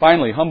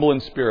 Finally, humble in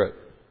spirit.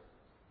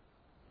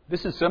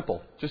 This is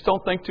simple. Just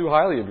don't think too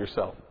highly of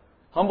yourself.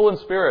 Humble in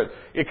spirit.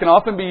 It can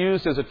often be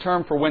used as a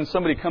term for when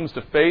somebody comes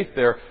to faith.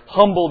 They're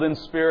humbled in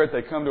spirit.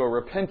 They come to a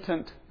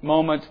repentant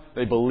moment.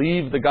 They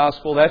believe the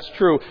gospel. That's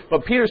true.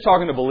 But Peter's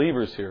talking to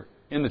believers here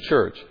in the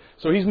church.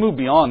 So he's moved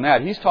beyond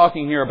that. He's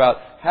talking here about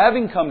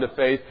having come to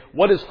faith.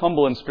 What does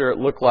humble in spirit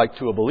look like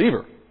to a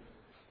believer?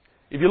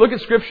 If you look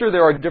at Scripture,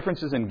 there are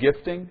differences in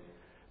gifting.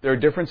 There are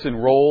differences in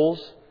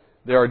roles.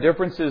 There are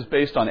differences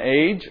based on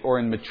age or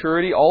in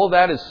maturity. All of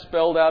that is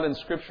spelled out in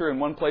Scripture in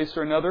one place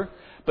or another.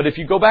 But if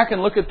you go back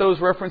and look at those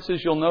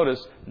references, you'll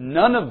notice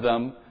none of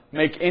them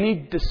make any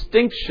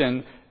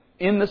distinction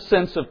in the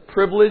sense of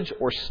privilege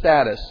or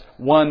status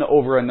one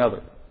over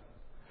another.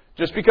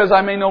 Just because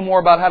I may know more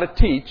about how to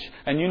teach,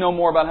 and you know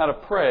more about how to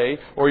pray,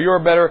 or you're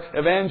a better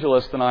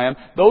evangelist than I am,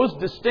 those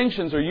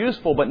distinctions are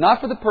useful, but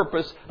not for the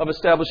purpose of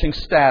establishing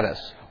status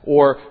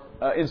or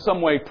in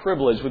some way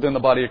privilege within the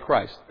body of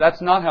Christ. That's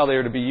not how they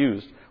are to be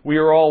used. We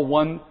are all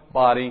one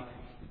body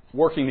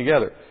working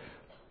together.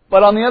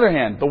 But on the other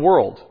hand, the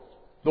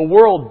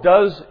world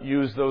does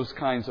use those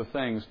kinds of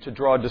things to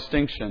draw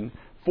distinction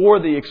for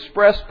the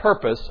express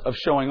purpose of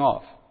showing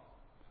off.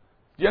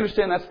 Do you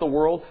understand that's the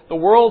world? The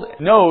world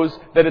knows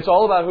that it's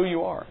all about who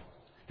you are.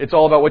 It's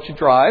all about what you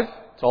drive.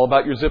 It's all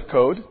about your zip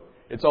code.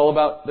 It's all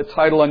about the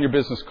title on your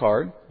business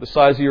card, the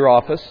size of your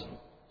office.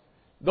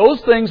 Those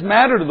things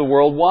matter to the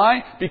world.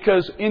 Why?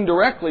 Because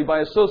indirectly, by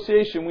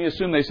association, we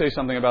assume they say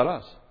something about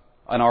us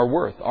and our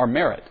worth, our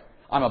merit.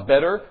 I'm a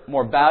better,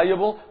 more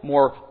valuable,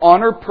 more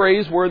honor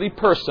praiseworthy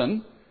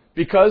person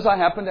because I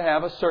happen to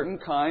have a certain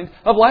kind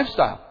of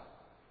lifestyle.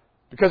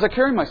 Because I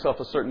carry myself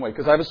a certain way.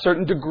 Because I have a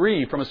certain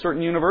degree from a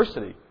certain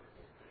university.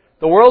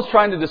 The world's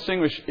trying to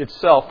distinguish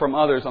itself from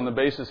others on the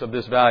basis of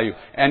this value.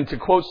 And to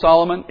quote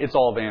Solomon, it's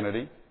all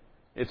vanity.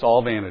 It's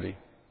all vanity.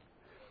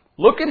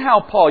 Look at how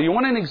Paul, you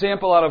want an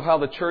example out of how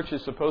the church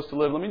is supposed to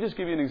live? Let me just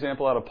give you an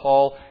example out of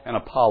Paul and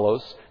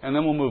Apollos, and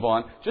then we'll move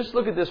on. Just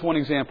look at this one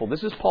example.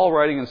 This is Paul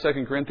writing in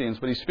 2 Corinthians,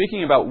 but he's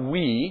speaking about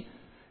we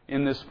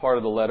in this part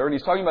of the letter, and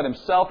he's talking about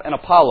himself and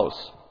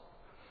Apollos.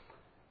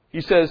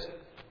 He says,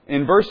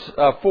 in verse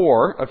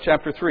 4 of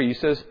chapter 3, he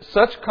says,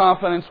 "Such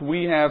confidence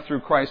we have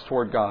through Christ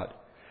toward God.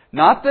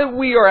 Not that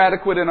we are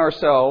adequate in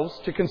ourselves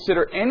to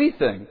consider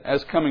anything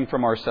as coming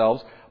from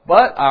ourselves,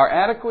 but our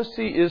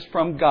adequacy is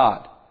from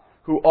God,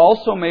 who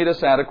also made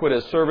us adequate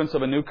as servants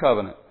of a new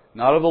covenant,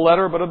 not of the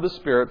letter, but of the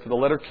Spirit, for the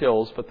letter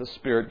kills, but the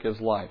Spirit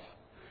gives life."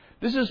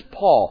 This is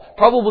Paul,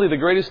 probably the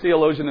greatest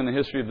theologian in the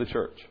history of the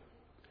church,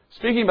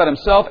 speaking about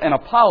himself and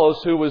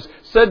Apollos, who was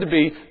said to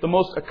be the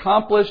most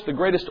accomplished, the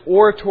greatest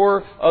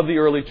orator of the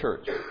early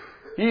church.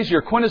 He's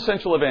your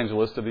quintessential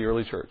evangelist of the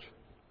early church.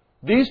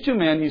 These two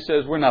men, he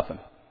says, we're nothing.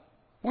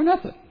 We're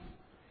nothing.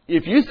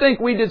 If you think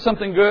we did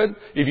something good,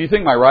 if you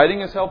think my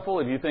writing is helpful,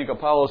 if you think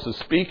Apollos'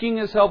 speaking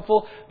is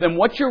helpful, then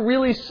what you're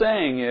really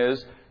saying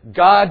is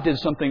God did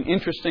something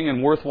interesting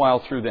and worthwhile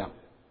through them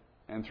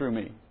and through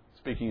me,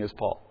 speaking as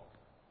Paul.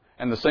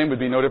 And the same would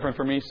be no different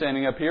for me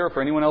standing up here or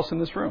for anyone else in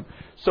this room.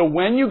 So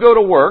when you go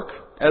to work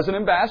as an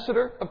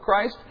ambassador of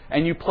Christ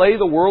and you play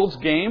the world's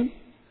game,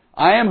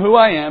 I am who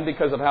I am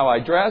because of how I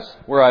dress,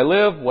 where I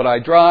live, what I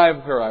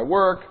drive, where I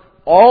work,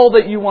 all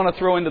that you want to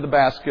throw into the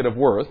basket of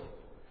worth.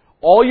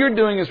 All you're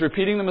doing is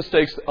repeating the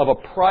mistakes of a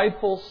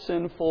prideful,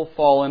 sinful,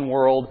 fallen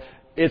world.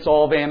 It's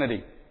all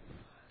vanity.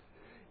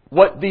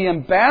 What the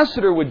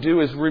ambassador would do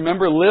is,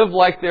 remember, live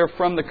like they're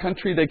from the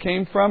country they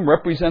came from,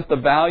 represent the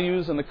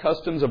values and the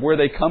customs of where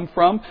they come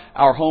from.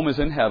 Our home is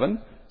in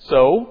heaven,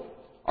 so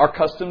our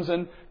customs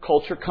and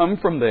culture come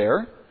from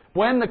there.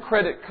 When the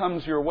credit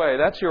comes your way,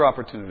 that's your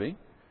opportunity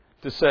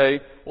to say,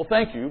 well,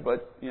 thank you,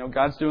 but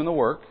God's doing the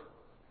work.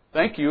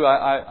 Thank you.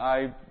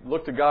 I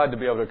look to God to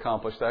be able to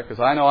accomplish that because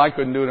I know I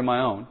couldn't do it on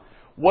my own.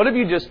 What have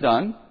you just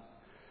done?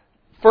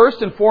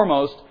 First and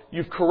foremost,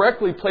 you've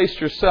correctly placed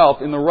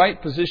yourself in the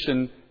right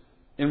position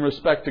in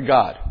respect to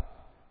God.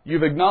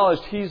 You've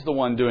acknowledged He's the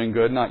one doing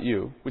good, not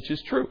you, which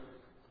is true.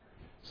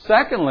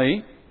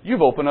 Secondly,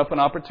 you've opened up an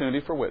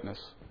opportunity for witness.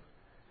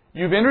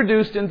 You've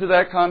introduced into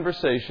that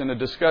conversation a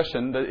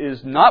discussion that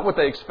is not what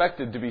they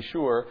expected, to be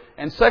sure,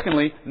 and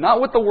secondly, not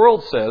what the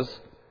world says,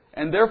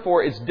 and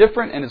therefore it's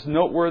different and it's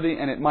noteworthy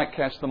and it might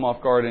catch them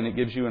off guard and it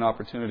gives you an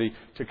opportunity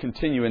to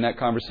continue in that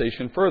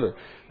conversation further.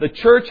 The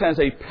church has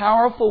a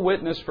powerful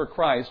witness for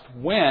Christ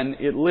when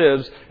it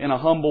lives in a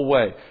humble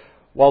way.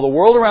 While the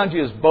world around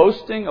you is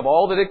boasting of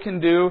all that it can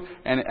do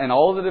and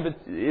all that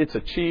it's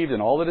achieved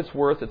and all that it's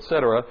worth,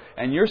 etc.,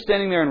 and you're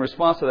standing there in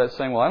response to that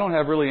saying, well, I don't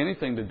have really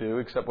anything to do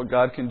except what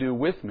God can do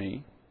with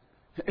me,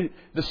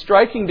 the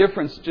striking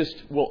difference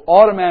just will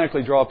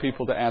automatically draw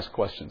people to ask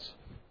questions.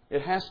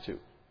 It has to.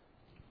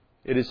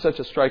 It is such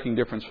a striking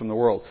difference from the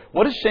world.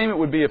 What a shame it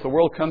would be if the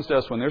world comes to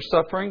us when they're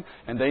suffering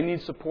and they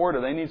need support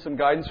or they need some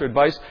guidance or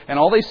advice, and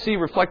all they see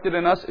reflected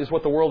in us is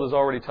what the world is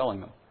already telling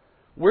them.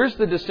 Where's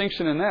the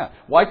distinction in that?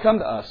 Why come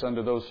to us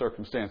under those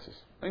circumstances?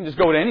 They can just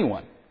go to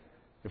anyone.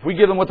 If we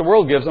give them what the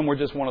world gives them, we're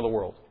just one of the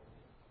world.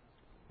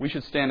 We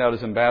should stand out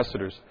as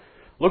ambassadors.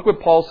 Look what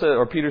Paul said,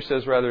 or Peter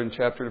says rather, in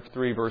chapter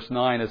 3, verse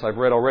 9, as I've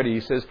read already.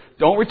 He says,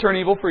 "Don't return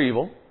evil for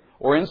evil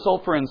or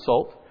insult for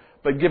insult,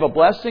 but give a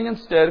blessing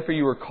instead, for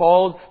you were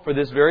called for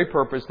this very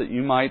purpose, that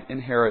you might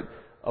inherit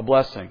a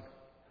blessing."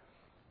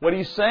 What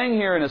he's saying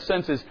here, in a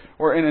sense, is,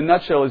 or in a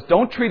nutshell, is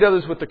don't treat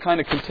others with the kind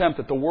of contempt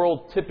that the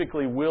world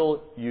typically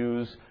will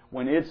use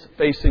when it's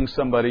facing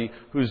somebody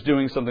who's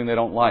doing something they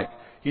don't like.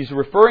 He's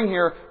referring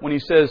here, when he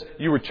says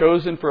you were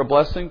chosen for a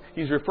blessing,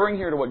 he's referring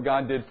here to what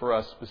God did for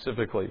us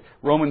specifically.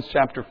 Romans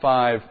chapter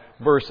 5,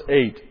 verse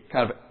 8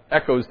 kind of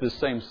echoes this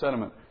same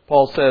sentiment.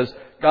 Paul says,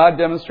 God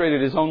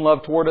demonstrated His own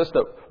love toward us,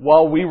 that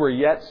while we were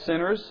yet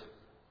sinners,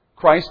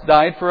 Christ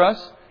died for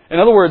us.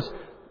 In other words,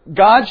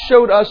 God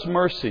showed us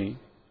mercy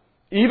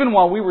even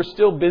while we were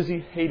still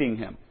busy hating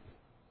Him.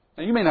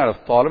 Now, you may not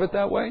have thought of it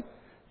that way.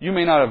 You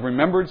may not have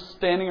remembered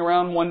standing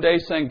around one day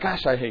saying,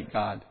 gosh, I hate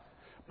God.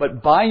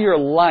 But by your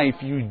life,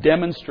 you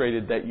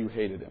demonstrated that you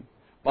hated Him.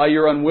 By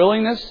your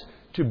unwillingness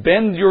to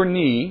bend your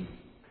knee,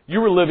 you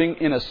were living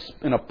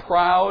in a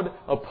proud,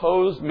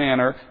 opposed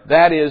manner.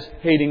 That is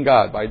hating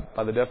God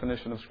by the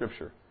definition of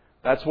Scripture.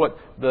 That's what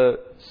the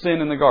sin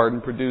in the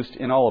garden produced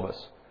in all of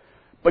us.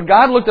 But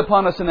God looked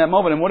upon us in that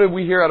moment, and what did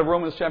we hear out of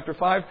Romans chapter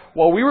 5?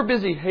 While we were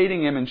busy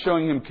hating Him and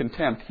showing Him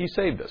contempt, He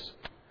saved us.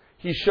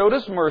 He showed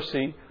us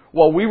mercy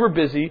while we were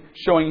busy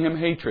showing Him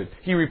hatred.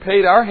 He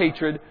repaid our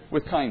hatred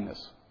with kindness.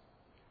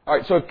 All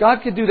right, so if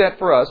God could do that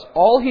for us,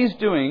 all He's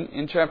doing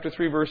in chapter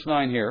 3, verse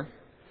 9 here,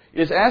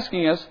 is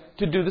asking us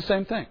to do the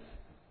same thing.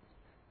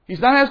 He's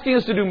not asking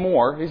us to do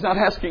more. He's not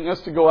asking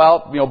us to go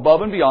out,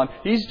 above and beyond.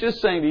 He's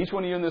just saying to each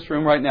one of you in this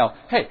room right now,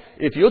 hey,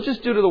 if you'll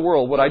just do to the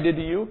world what I did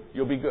to you,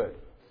 you'll be good.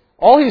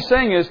 All He's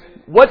saying is,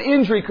 what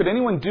injury could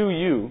anyone do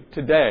you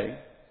today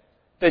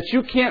that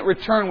you can't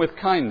return with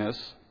kindness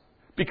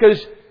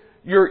because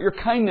your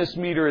kindness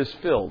meter is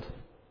filled?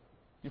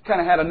 You've kind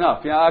of had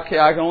enough. Yeah, okay,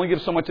 I can only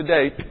give so much a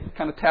day.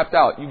 Kind of tapped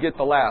out. You get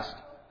the last.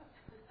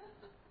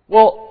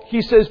 Well,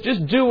 He says,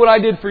 just do what I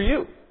did for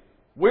you.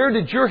 Where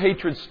did your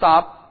hatred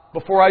stop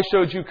before I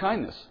showed you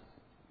kindness?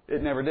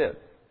 It never did.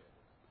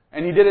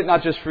 And He did it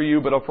not just for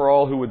you, but for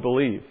all who would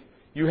believe.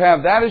 You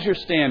have that as your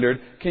standard.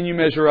 Can you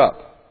measure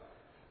up?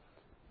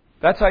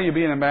 That's how you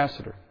be an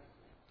ambassador.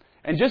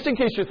 And just in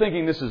case you're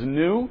thinking this is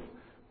new,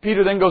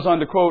 Peter then goes on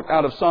to quote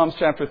out of Psalms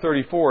chapter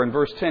 34 in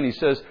verse 10. He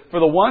says, for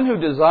the one who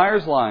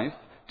desires life,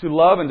 to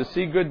love and to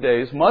see good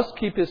days, must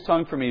keep his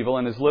tongue from evil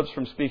and his lips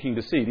from speaking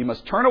deceit. He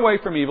must turn away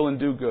from evil and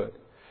do good.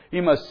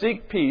 He must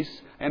seek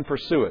peace and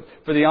pursue it.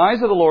 For the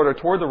eyes of the Lord are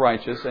toward the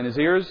righteous, and His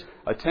ears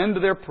attend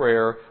to their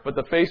prayer, but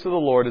the face of the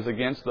Lord is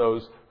against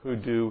those who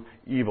do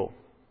evil.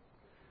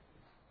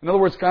 In other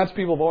words, God's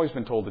people have always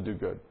been told to do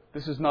good.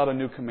 This is not a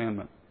new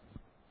commandment.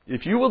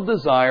 If you will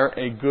desire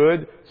a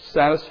good,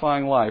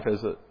 satisfying life,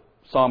 as the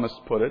psalmist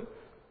put it,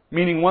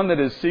 meaning one that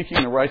is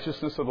seeking the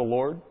righteousness of the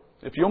Lord,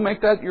 if you'll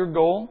make that your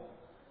goal,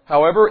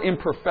 however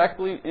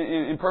imperfectly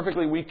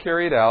we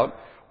carry it out,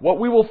 what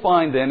we will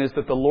find then is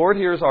that the Lord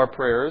hears our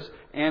prayers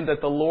and that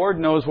the Lord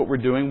knows what we're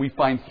doing. We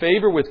find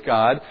favor with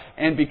God.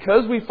 And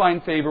because we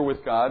find favor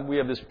with God, we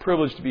have this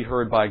privilege to be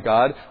heard by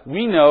God.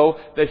 We know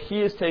that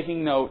He is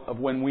taking note of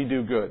when we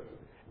do good.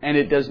 And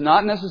it does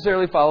not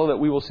necessarily follow that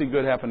we will see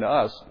good happen to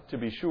us, to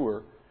be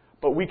sure.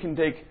 But we can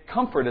take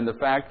comfort in the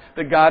fact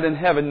that God in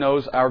heaven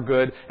knows our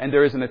good and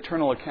there is an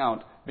eternal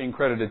account being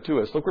credited to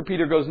us. Look where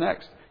Peter goes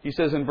next. He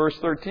says in verse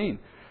 13,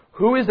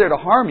 who is there to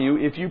harm you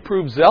if you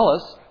prove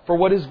zealous for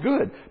what is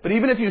good? But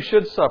even if you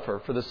should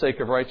suffer for the sake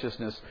of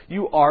righteousness,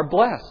 you are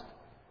blessed.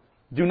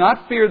 Do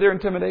not fear their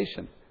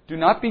intimidation. Do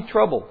not be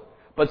troubled,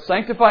 but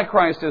sanctify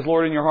Christ as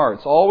Lord in your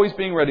hearts, always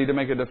being ready to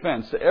make a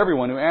defense to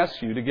everyone who asks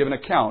you to give an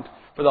account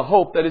for the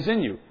hope that is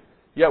in you,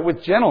 yet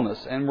with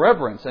gentleness and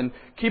reverence, and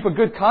keep a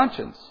good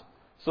conscience,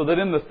 so that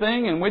in the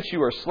thing in which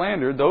you are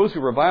slandered, those who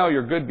revile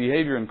your good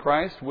behavior in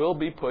Christ will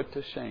be put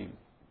to shame.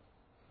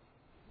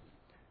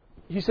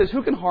 He says,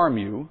 who can harm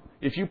you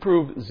if you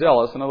prove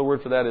zealous? Another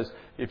word for that is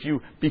if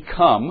you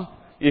become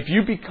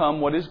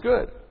what is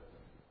good.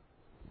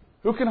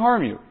 Who can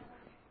harm you?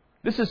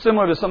 This is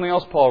similar to something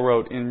else Paul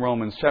wrote in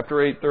Romans chapter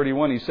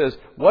 8:31. He says,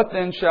 what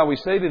then shall we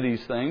say to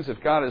these things?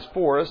 If God is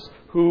for us,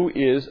 who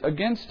is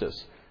against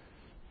us?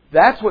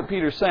 That's what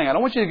Peter's saying. I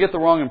don't want you to get the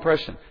wrong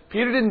impression.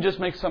 Peter didn't just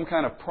make some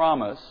kind of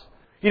promise.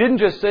 He didn't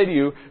just say to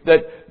you that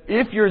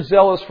if you're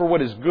zealous for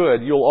what is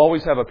good, you'll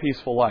always have a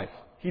peaceful life.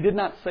 He did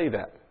not say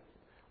that.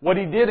 What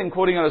he did in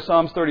quoting out of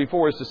Psalms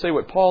 34 is to say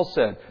what Paul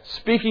said.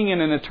 Speaking in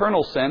an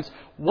eternal sense,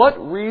 what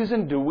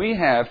reason do we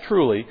have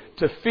truly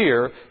to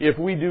fear if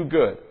we do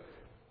good?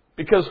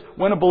 Because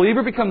when a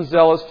believer becomes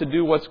zealous to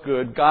do what's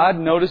good, God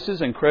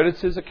notices and credits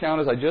his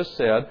account, as I just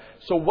said.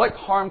 So what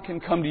harm can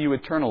come to you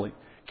eternally?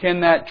 Can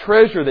that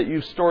treasure that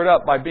you've stored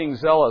up by being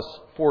zealous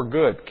for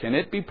good, can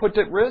it be put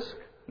at risk?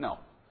 No.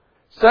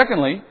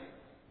 Secondly,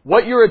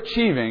 what you're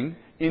achieving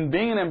in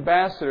being an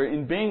ambassador,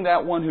 in being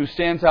that one who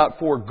stands out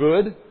for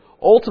good,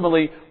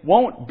 ultimately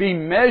won't be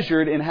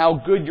measured in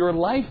how good your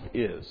life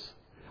is.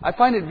 I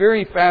find it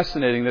very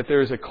fascinating that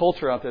there is a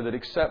culture out there that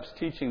accepts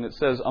teaching that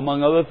says,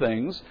 among other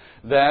things,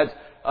 that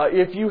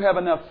if you have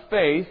enough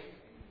faith,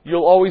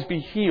 you'll always be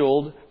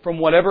healed from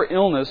whatever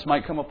illness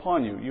might come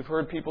upon you. You've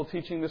heard people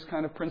teaching this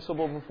kind of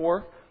principle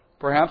before?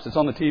 Perhaps it's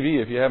on the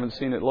TV if you haven't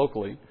seen it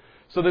locally.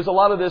 So there's a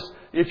lot of this,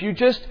 if you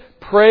just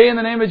pray in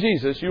the name of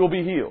Jesus, you will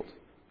be healed.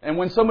 And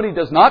when somebody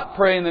does not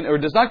pray or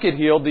does not get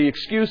healed, the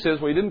excuse is,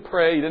 well, you didn't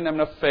pray, you didn't have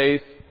enough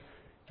faith,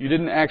 you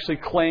didn't actually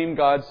claim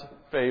God's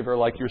favor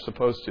like you're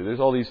supposed to. There's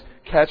all these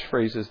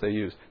catchphrases they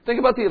use. Think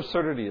about the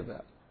absurdity of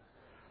that.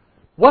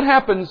 What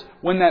happens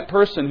when that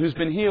person who's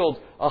been healed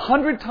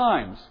 100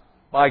 times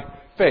by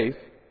faith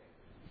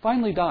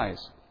finally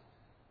dies?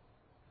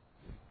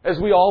 As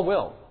we all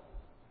will.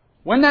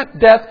 When that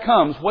death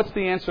comes, what's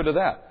the answer to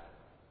that?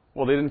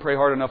 Well, they didn't pray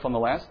hard enough on the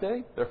last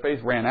day. Their faith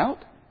ran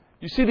out.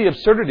 You see the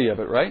absurdity of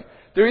it, right?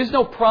 There is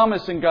no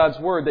promise in God's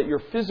Word that your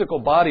physical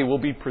body will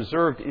be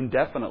preserved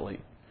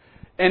indefinitely.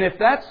 And if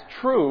that's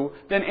true,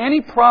 then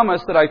any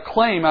promise that I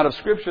claim out of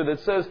Scripture that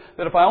says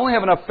that if I only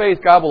have enough faith,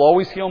 God will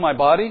always heal my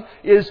body,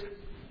 is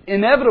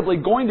inevitably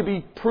going to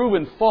be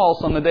proven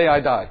false on the day I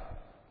die.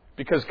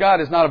 Because God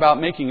is not about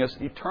making us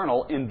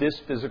eternal in this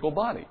physical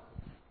body.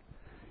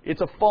 It's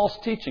a false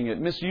teaching.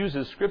 It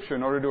misuses Scripture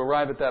in order to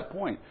arrive at that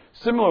point.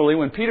 Similarly,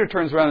 when Peter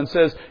turns around and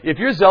says, if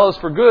you're zealous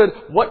for good,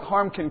 what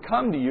harm can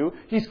come to you?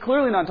 He's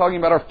clearly not talking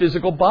about our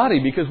physical body,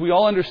 because we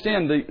all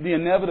understand the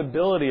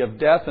inevitability of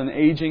death and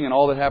aging and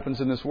all that happens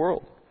in this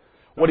world.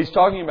 What he's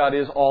talking about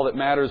is all that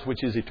matters,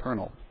 which is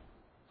eternal.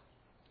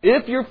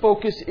 If your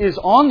focus is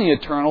on the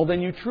eternal,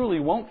 then you truly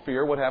won't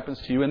fear what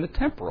happens to you in the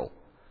temporal.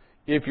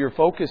 If your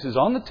focus is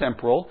on the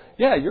temporal,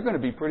 you're going to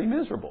be pretty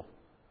miserable.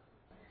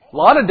 A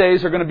lot of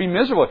days are going to be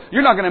miserable.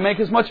 You're not going to make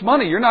as much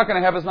money. You're not going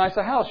to have as nice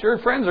a house. Your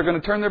friends are going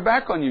to turn their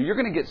back on you. You're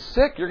going to get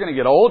sick. You're going to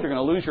get old. You're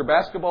going to lose your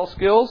basketball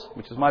skills,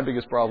 which is my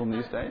biggest problem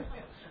these days.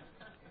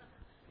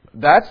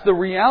 That's the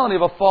reality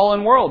of a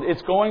fallen world.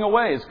 It's going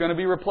away. It's going to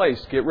be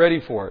replaced. Get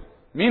ready for it.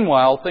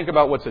 Meanwhile, think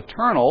about what's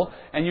eternal,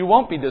 and you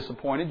won't be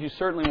disappointed. You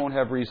certainly won't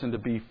have reason to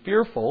be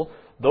fearful.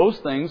 Those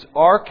things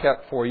are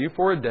kept for you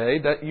for a day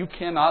that you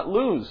cannot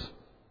lose.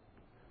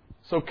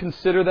 So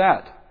consider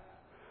that.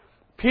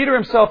 Peter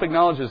himself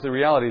acknowledges the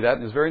reality of that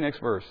in his very next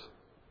verse,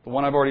 the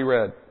one I've already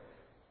read.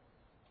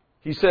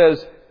 He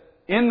says,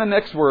 in the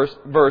next verse,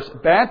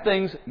 bad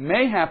things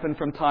may happen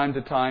from time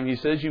to time. He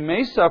says, you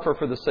may suffer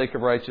for the sake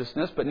of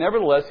righteousness, but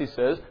nevertheless, he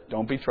says,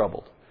 don't be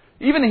troubled.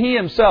 Even he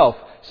himself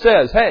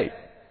says, hey,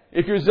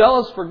 if you're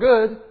zealous for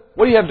good,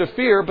 what do you have to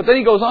fear? But then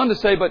he goes on to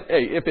say, but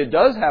hey, if it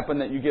does happen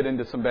that you get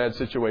into some bad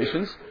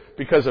situations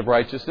because of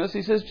righteousness,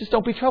 he says, just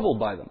don't be troubled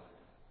by them.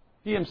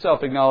 He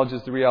himself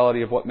acknowledges the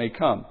reality of what may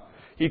come.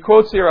 He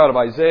quotes here out of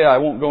Isaiah. I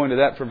won't go into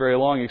that for very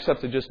long,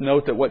 except to just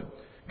note that what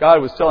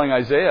God was telling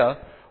Isaiah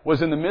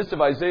was in the midst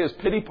of Isaiah's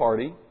pity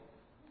party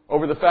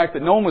over the fact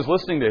that no one was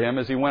listening to him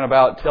as he went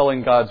about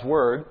telling God's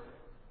Word.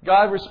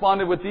 God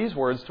responded with these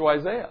words to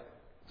Isaiah,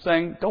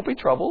 saying, don't be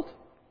troubled.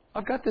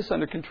 I've got this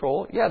under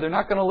control. Yeah, they're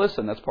not going to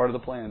listen. That's part of the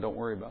plan. Don't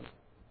worry about it.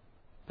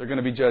 They're going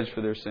to be judged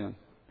for their sin.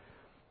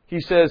 He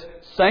says,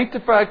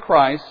 sanctify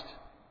Christ,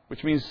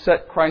 which means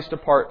set Christ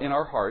apart in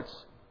our hearts,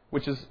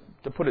 which is,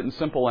 to put it in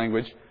simple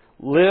language,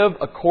 live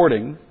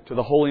according to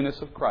the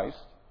holiness of Christ.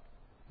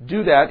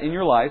 Do that in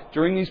your life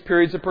during these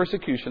periods of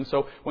persecution.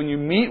 So when you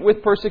meet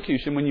with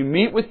persecution, when you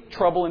meet with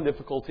trouble and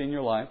difficulty in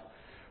your life,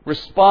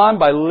 respond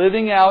by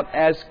living out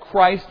as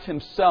Christ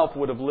Himself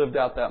would have lived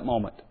out that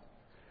moment.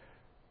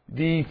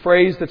 The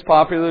phrase that's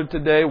popular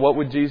today, what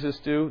would Jesus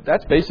do?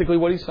 That's basically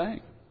what He's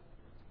saying.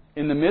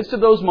 In the midst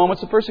of those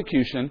moments of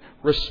persecution,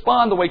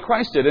 respond the way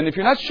Christ did. And if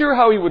you're not sure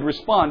how He would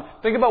respond,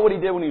 think about what He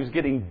did when He was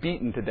getting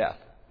beaten to death.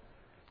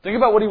 Think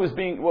about what He was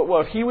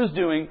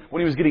doing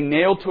when He was getting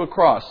nailed to a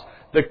cross.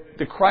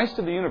 The Christ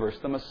of the universe,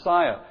 the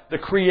Messiah, the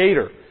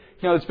Creator.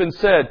 You know, it's been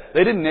said,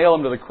 they didn't nail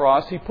Him to the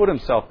cross. He put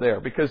Himself there.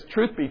 Because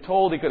truth be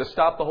told, He could have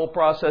stopped the whole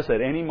process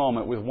at any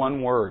moment with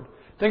one word.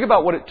 Think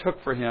about what it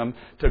took for Him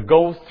to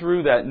go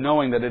through that,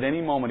 knowing that at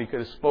any moment He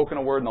could have spoken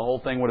a word and the whole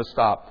thing would have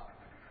stopped.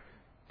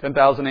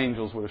 10,000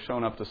 angels would have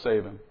shown up to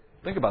save Him.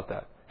 Think about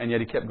that. And yet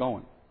He kept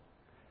going.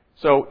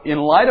 So, in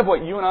light of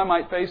what you and I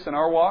might face in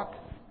our walk,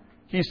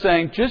 He's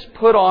saying, just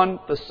put on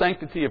the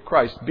sanctity of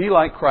Christ. Be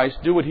like Christ.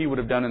 Do what He would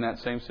have done in that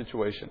same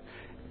situation.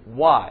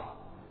 Why?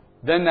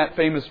 Then that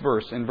famous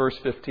verse in verse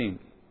 15.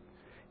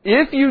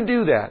 If you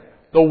do that,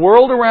 the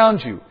world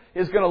around you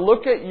is going to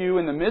look at you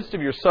in the midst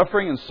of your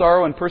suffering and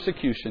sorrow and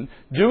persecution,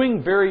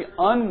 doing very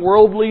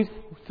unworldly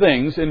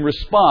things in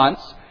response,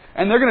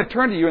 and they're going to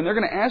turn to you and they're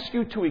going to ask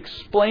you to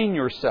explain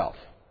yourself.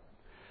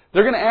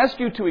 They're going to ask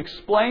you to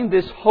explain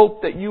this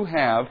hope that you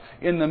have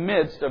in the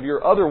midst of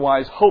your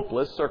otherwise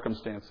hopeless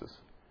circumstances.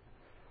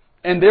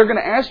 And they're going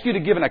to ask you to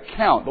give an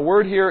account. The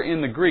word here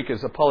in the Greek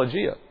is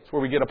apologia. It's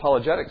where we get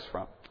apologetics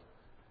from.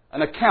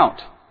 An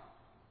account.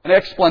 An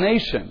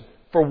explanation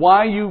for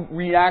why you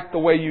react the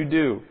way you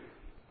do.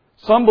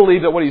 Some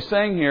believe that what he's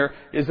saying here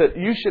is that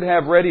you should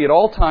have ready at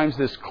all times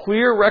this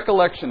clear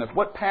recollection of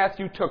what path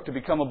you took to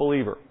become a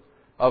believer,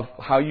 of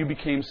how you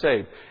became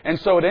saved. And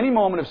so at any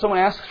moment, if someone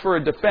asks for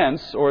a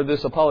defense or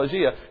this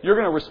apologia, you're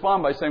going to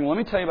respond by saying, well,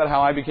 let me tell you about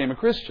how I became a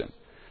Christian.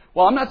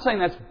 Well, I'm not saying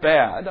that's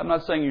bad. I'm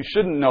not saying you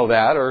shouldn't know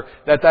that or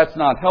that that's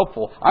not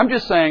helpful. I'm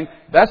just saying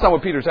that's not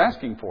what Peter's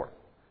asking for.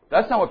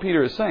 That's not what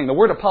Peter is saying. The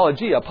word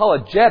apologia,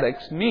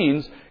 apologetics,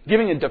 means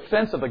giving a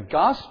defense of the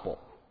gospel.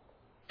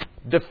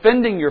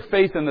 Defending your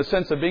faith in the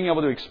sense of being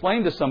able to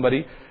explain to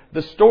somebody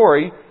the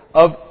story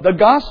of the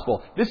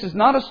gospel. This is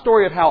not a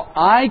story of how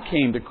I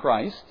came to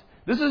Christ.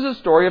 This is a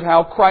story of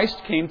how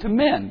Christ came to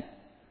men.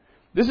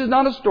 This is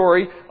not a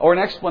story or an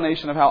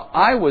explanation of how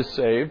I was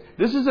saved.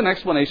 This is an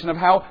explanation of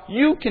how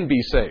you can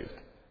be saved.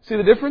 See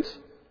the difference?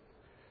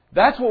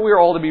 That's what we're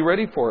all to be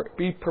ready for,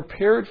 be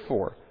prepared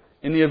for,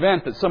 in the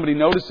event that somebody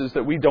notices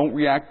that we don't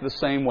react the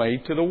same way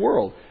to the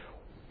world.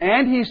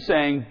 And he's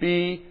saying,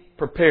 be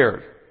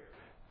prepared.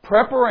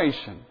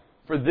 Preparation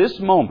for this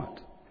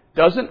moment,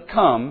 doesn't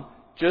come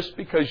just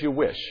because you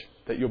wish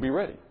that you'll be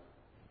ready.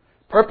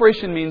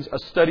 Preparation means a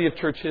study of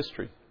church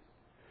history.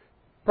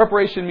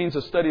 Preparation means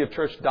a study of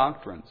church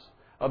doctrines,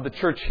 of the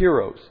church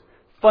heroes.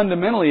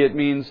 Fundamentally, it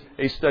means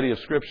a study of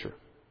Scripture.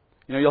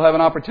 You'll have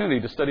an opportunity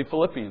to study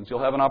Philippians.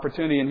 You'll have an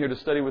opportunity in here to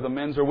study with a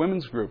men's or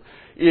women's group.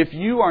 If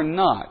you are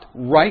not,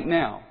 right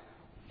now,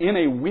 in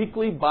a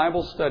weekly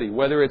Bible study,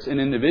 whether it's an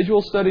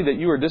individual study that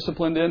you are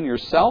disciplined in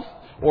yourself,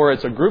 or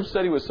it's a group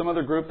study with some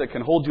other group that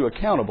can hold you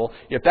accountable,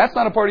 if that's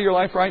not a part of your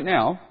life right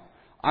now,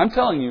 I'm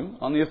telling you,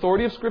 on the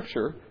authority of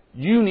Scripture,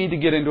 you need to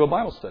get into a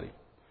Bible study.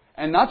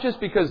 And not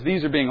just because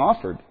these are being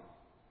offered,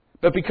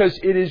 but because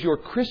it is your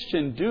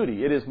Christian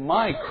duty. It is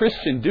my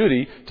Christian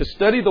duty to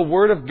study the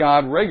Word of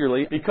God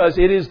regularly, because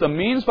it is the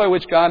means by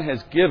which God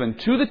has given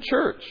to the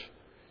church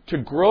to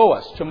grow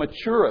us, to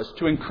mature us,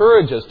 to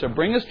encourage us, to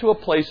bring us to a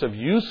place of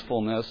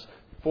usefulness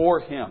for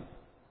Him.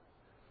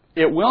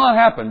 It will not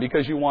happen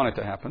because you want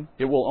it to happen.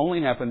 It will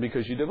only happen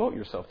because you devote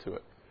yourself to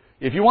it.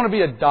 If you want to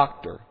be a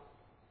doctor,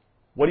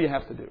 what do you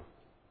have to do?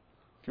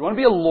 If you want to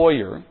be a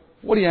lawyer,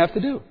 what do you have to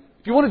do?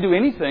 If you want to do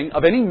anything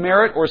of any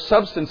merit or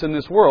substance in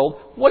this world,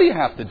 what do you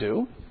have to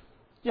do?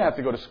 You have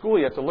to go to school,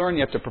 you have to learn,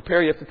 you have to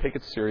prepare, you have to take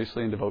it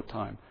seriously and devote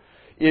time.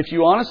 If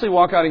you honestly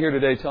walk out of here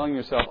today telling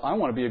yourself, I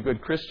want to be a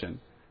good Christian,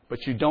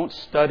 but you don't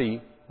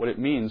study what it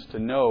means to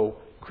know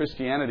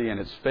Christianity and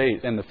its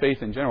faith and the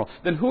faith in general,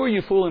 then who are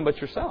you fooling but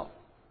yourself?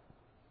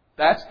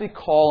 That's the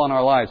call on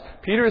our lives.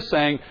 Peter is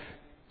saying,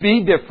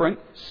 be different,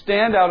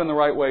 stand out in the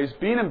right ways,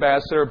 be an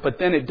ambassador, but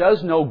then it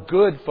does no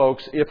good,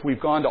 folks, if we've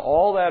gone to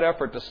all that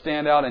effort to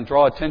stand out and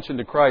draw attention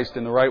to Christ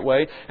in the right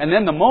way, and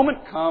then the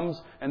moment comes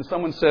and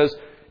someone says,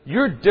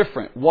 you're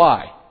different,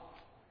 why?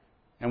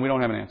 And we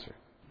don't have an answer.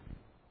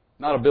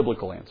 Not a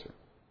biblical answer.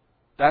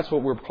 That's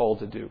what we're called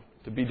to do,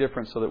 to be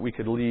different so that we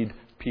could lead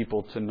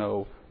people to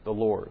know the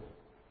Lord.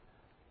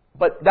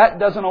 But that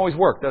doesn't always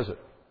work, does it?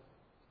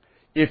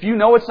 If you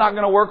know it's not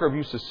going to work, or if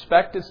you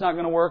suspect it's not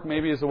going to work,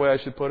 maybe is the way I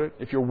should put it.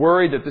 If you're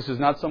worried that this is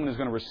not someone who's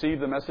going to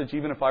receive the message,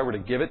 even if I were to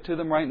give it to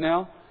them right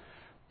now,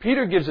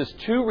 Peter gives us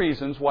two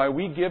reasons why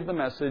we give the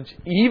message,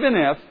 even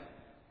if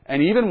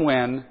and even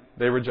when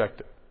they reject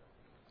it.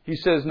 He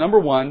says, number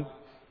one,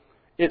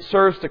 it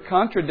serves to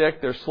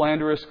contradict their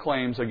slanderous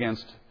claims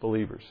against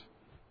believers.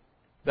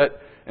 That,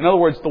 in other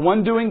words, the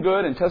one doing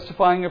good and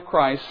testifying of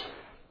Christ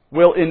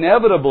will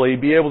inevitably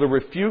be able to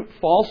refute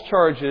false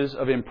charges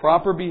of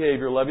improper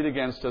behavior levied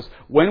against us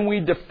when we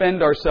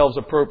defend ourselves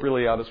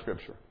appropriately out of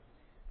Scripture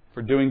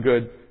for doing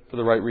good for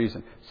the right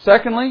reason.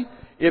 Secondly,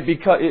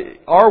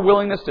 our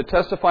willingness to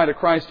testify to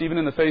Christ even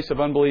in the face of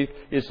unbelief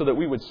is so that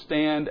we would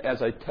stand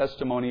as a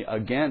testimony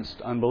against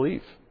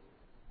unbelief.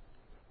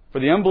 For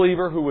the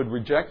unbeliever who would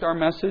reject our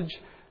message,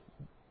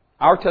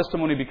 our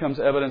testimony becomes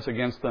evidence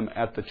against them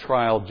at the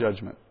trial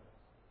judgment.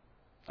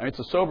 I mean, it's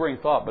a sobering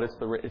thought, but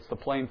it's the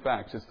plain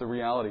facts. It's the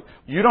reality.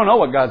 You don't know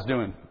what God's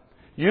doing.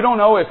 You don't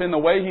know if in the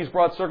way He's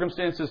brought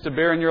circumstances to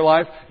bear in your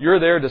life, you're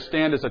there to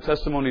stand as a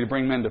testimony to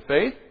bring men to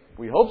faith.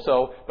 We hope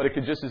so, but it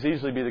could just as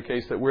easily be the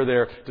case that we're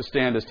there to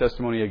stand as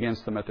testimony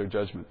against them at their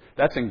judgment.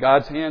 That's in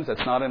God's hands.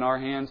 That's not in our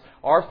hands.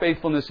 Our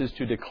faithfulness is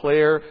to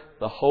declare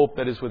the hope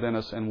that is within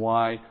us and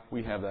why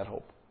we have that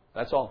hope.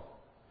 That's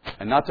all.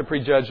 And not to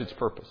prejudge its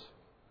purpose.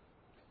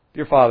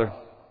 Dear Father,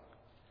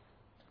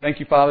 thank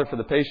you, Father, for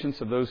the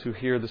patience of those who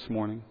hear this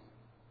morning.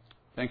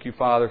 Thank you,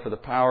 Father, for the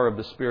power of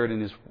the Spirit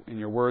in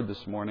your Word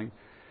this morning.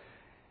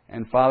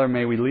 And Father,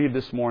 may we leave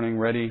this morning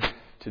ready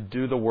to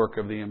do the work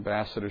of the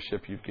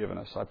ambassadorship you've given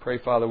us. I pray,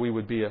 Father, we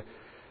would be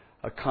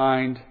a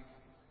kind,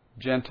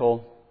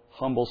 gentle,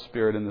 humble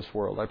spirit in this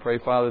world. I pray,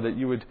 Father, that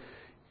you would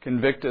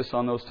convict us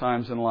on those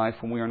times in life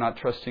when we are not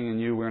trusting in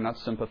you, we are not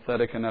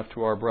sympathetic enough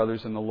to our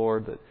brothers in the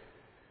Lord, that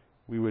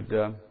we would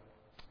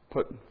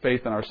put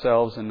faith in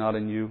ourselves and not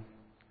in you.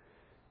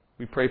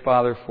 We pray,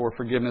 Father, for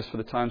forgiveness for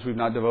the times we've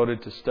not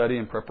devoted to study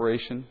and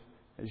preparation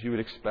as you would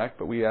expect.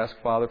 But we ask,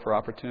 Father, for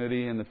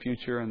opportunity in the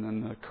future and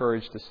then the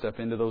courage to step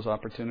into those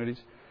opportunities.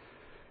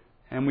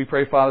 And we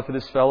pray, Father, for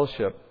this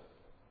fellowship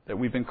that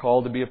we've been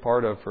called to be a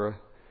part of for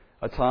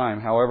a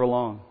time, however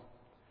long.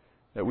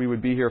 That we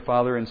would be here,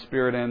 Father, in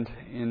spirit and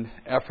in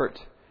effort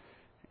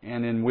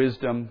and in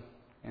wisdom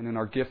and in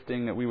our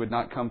gifting. That we would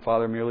not come,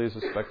 Father, merely as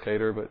a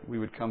spectator, but we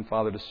would come,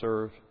 Father, to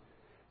serve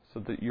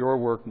so that your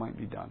work might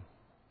be done.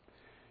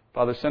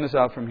 Father, send us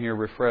out from here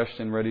refreshed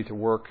and ready to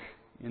work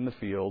in the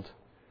field.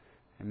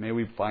 And may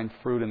we find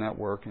fruit in that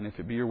work. And if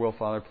it be your will,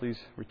 Father, please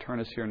return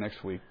us here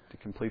next week to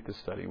complete this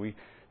study. We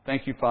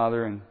thank you,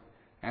 Father, and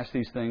ask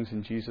these things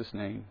in Jesus'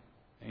 name.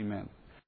 Amen.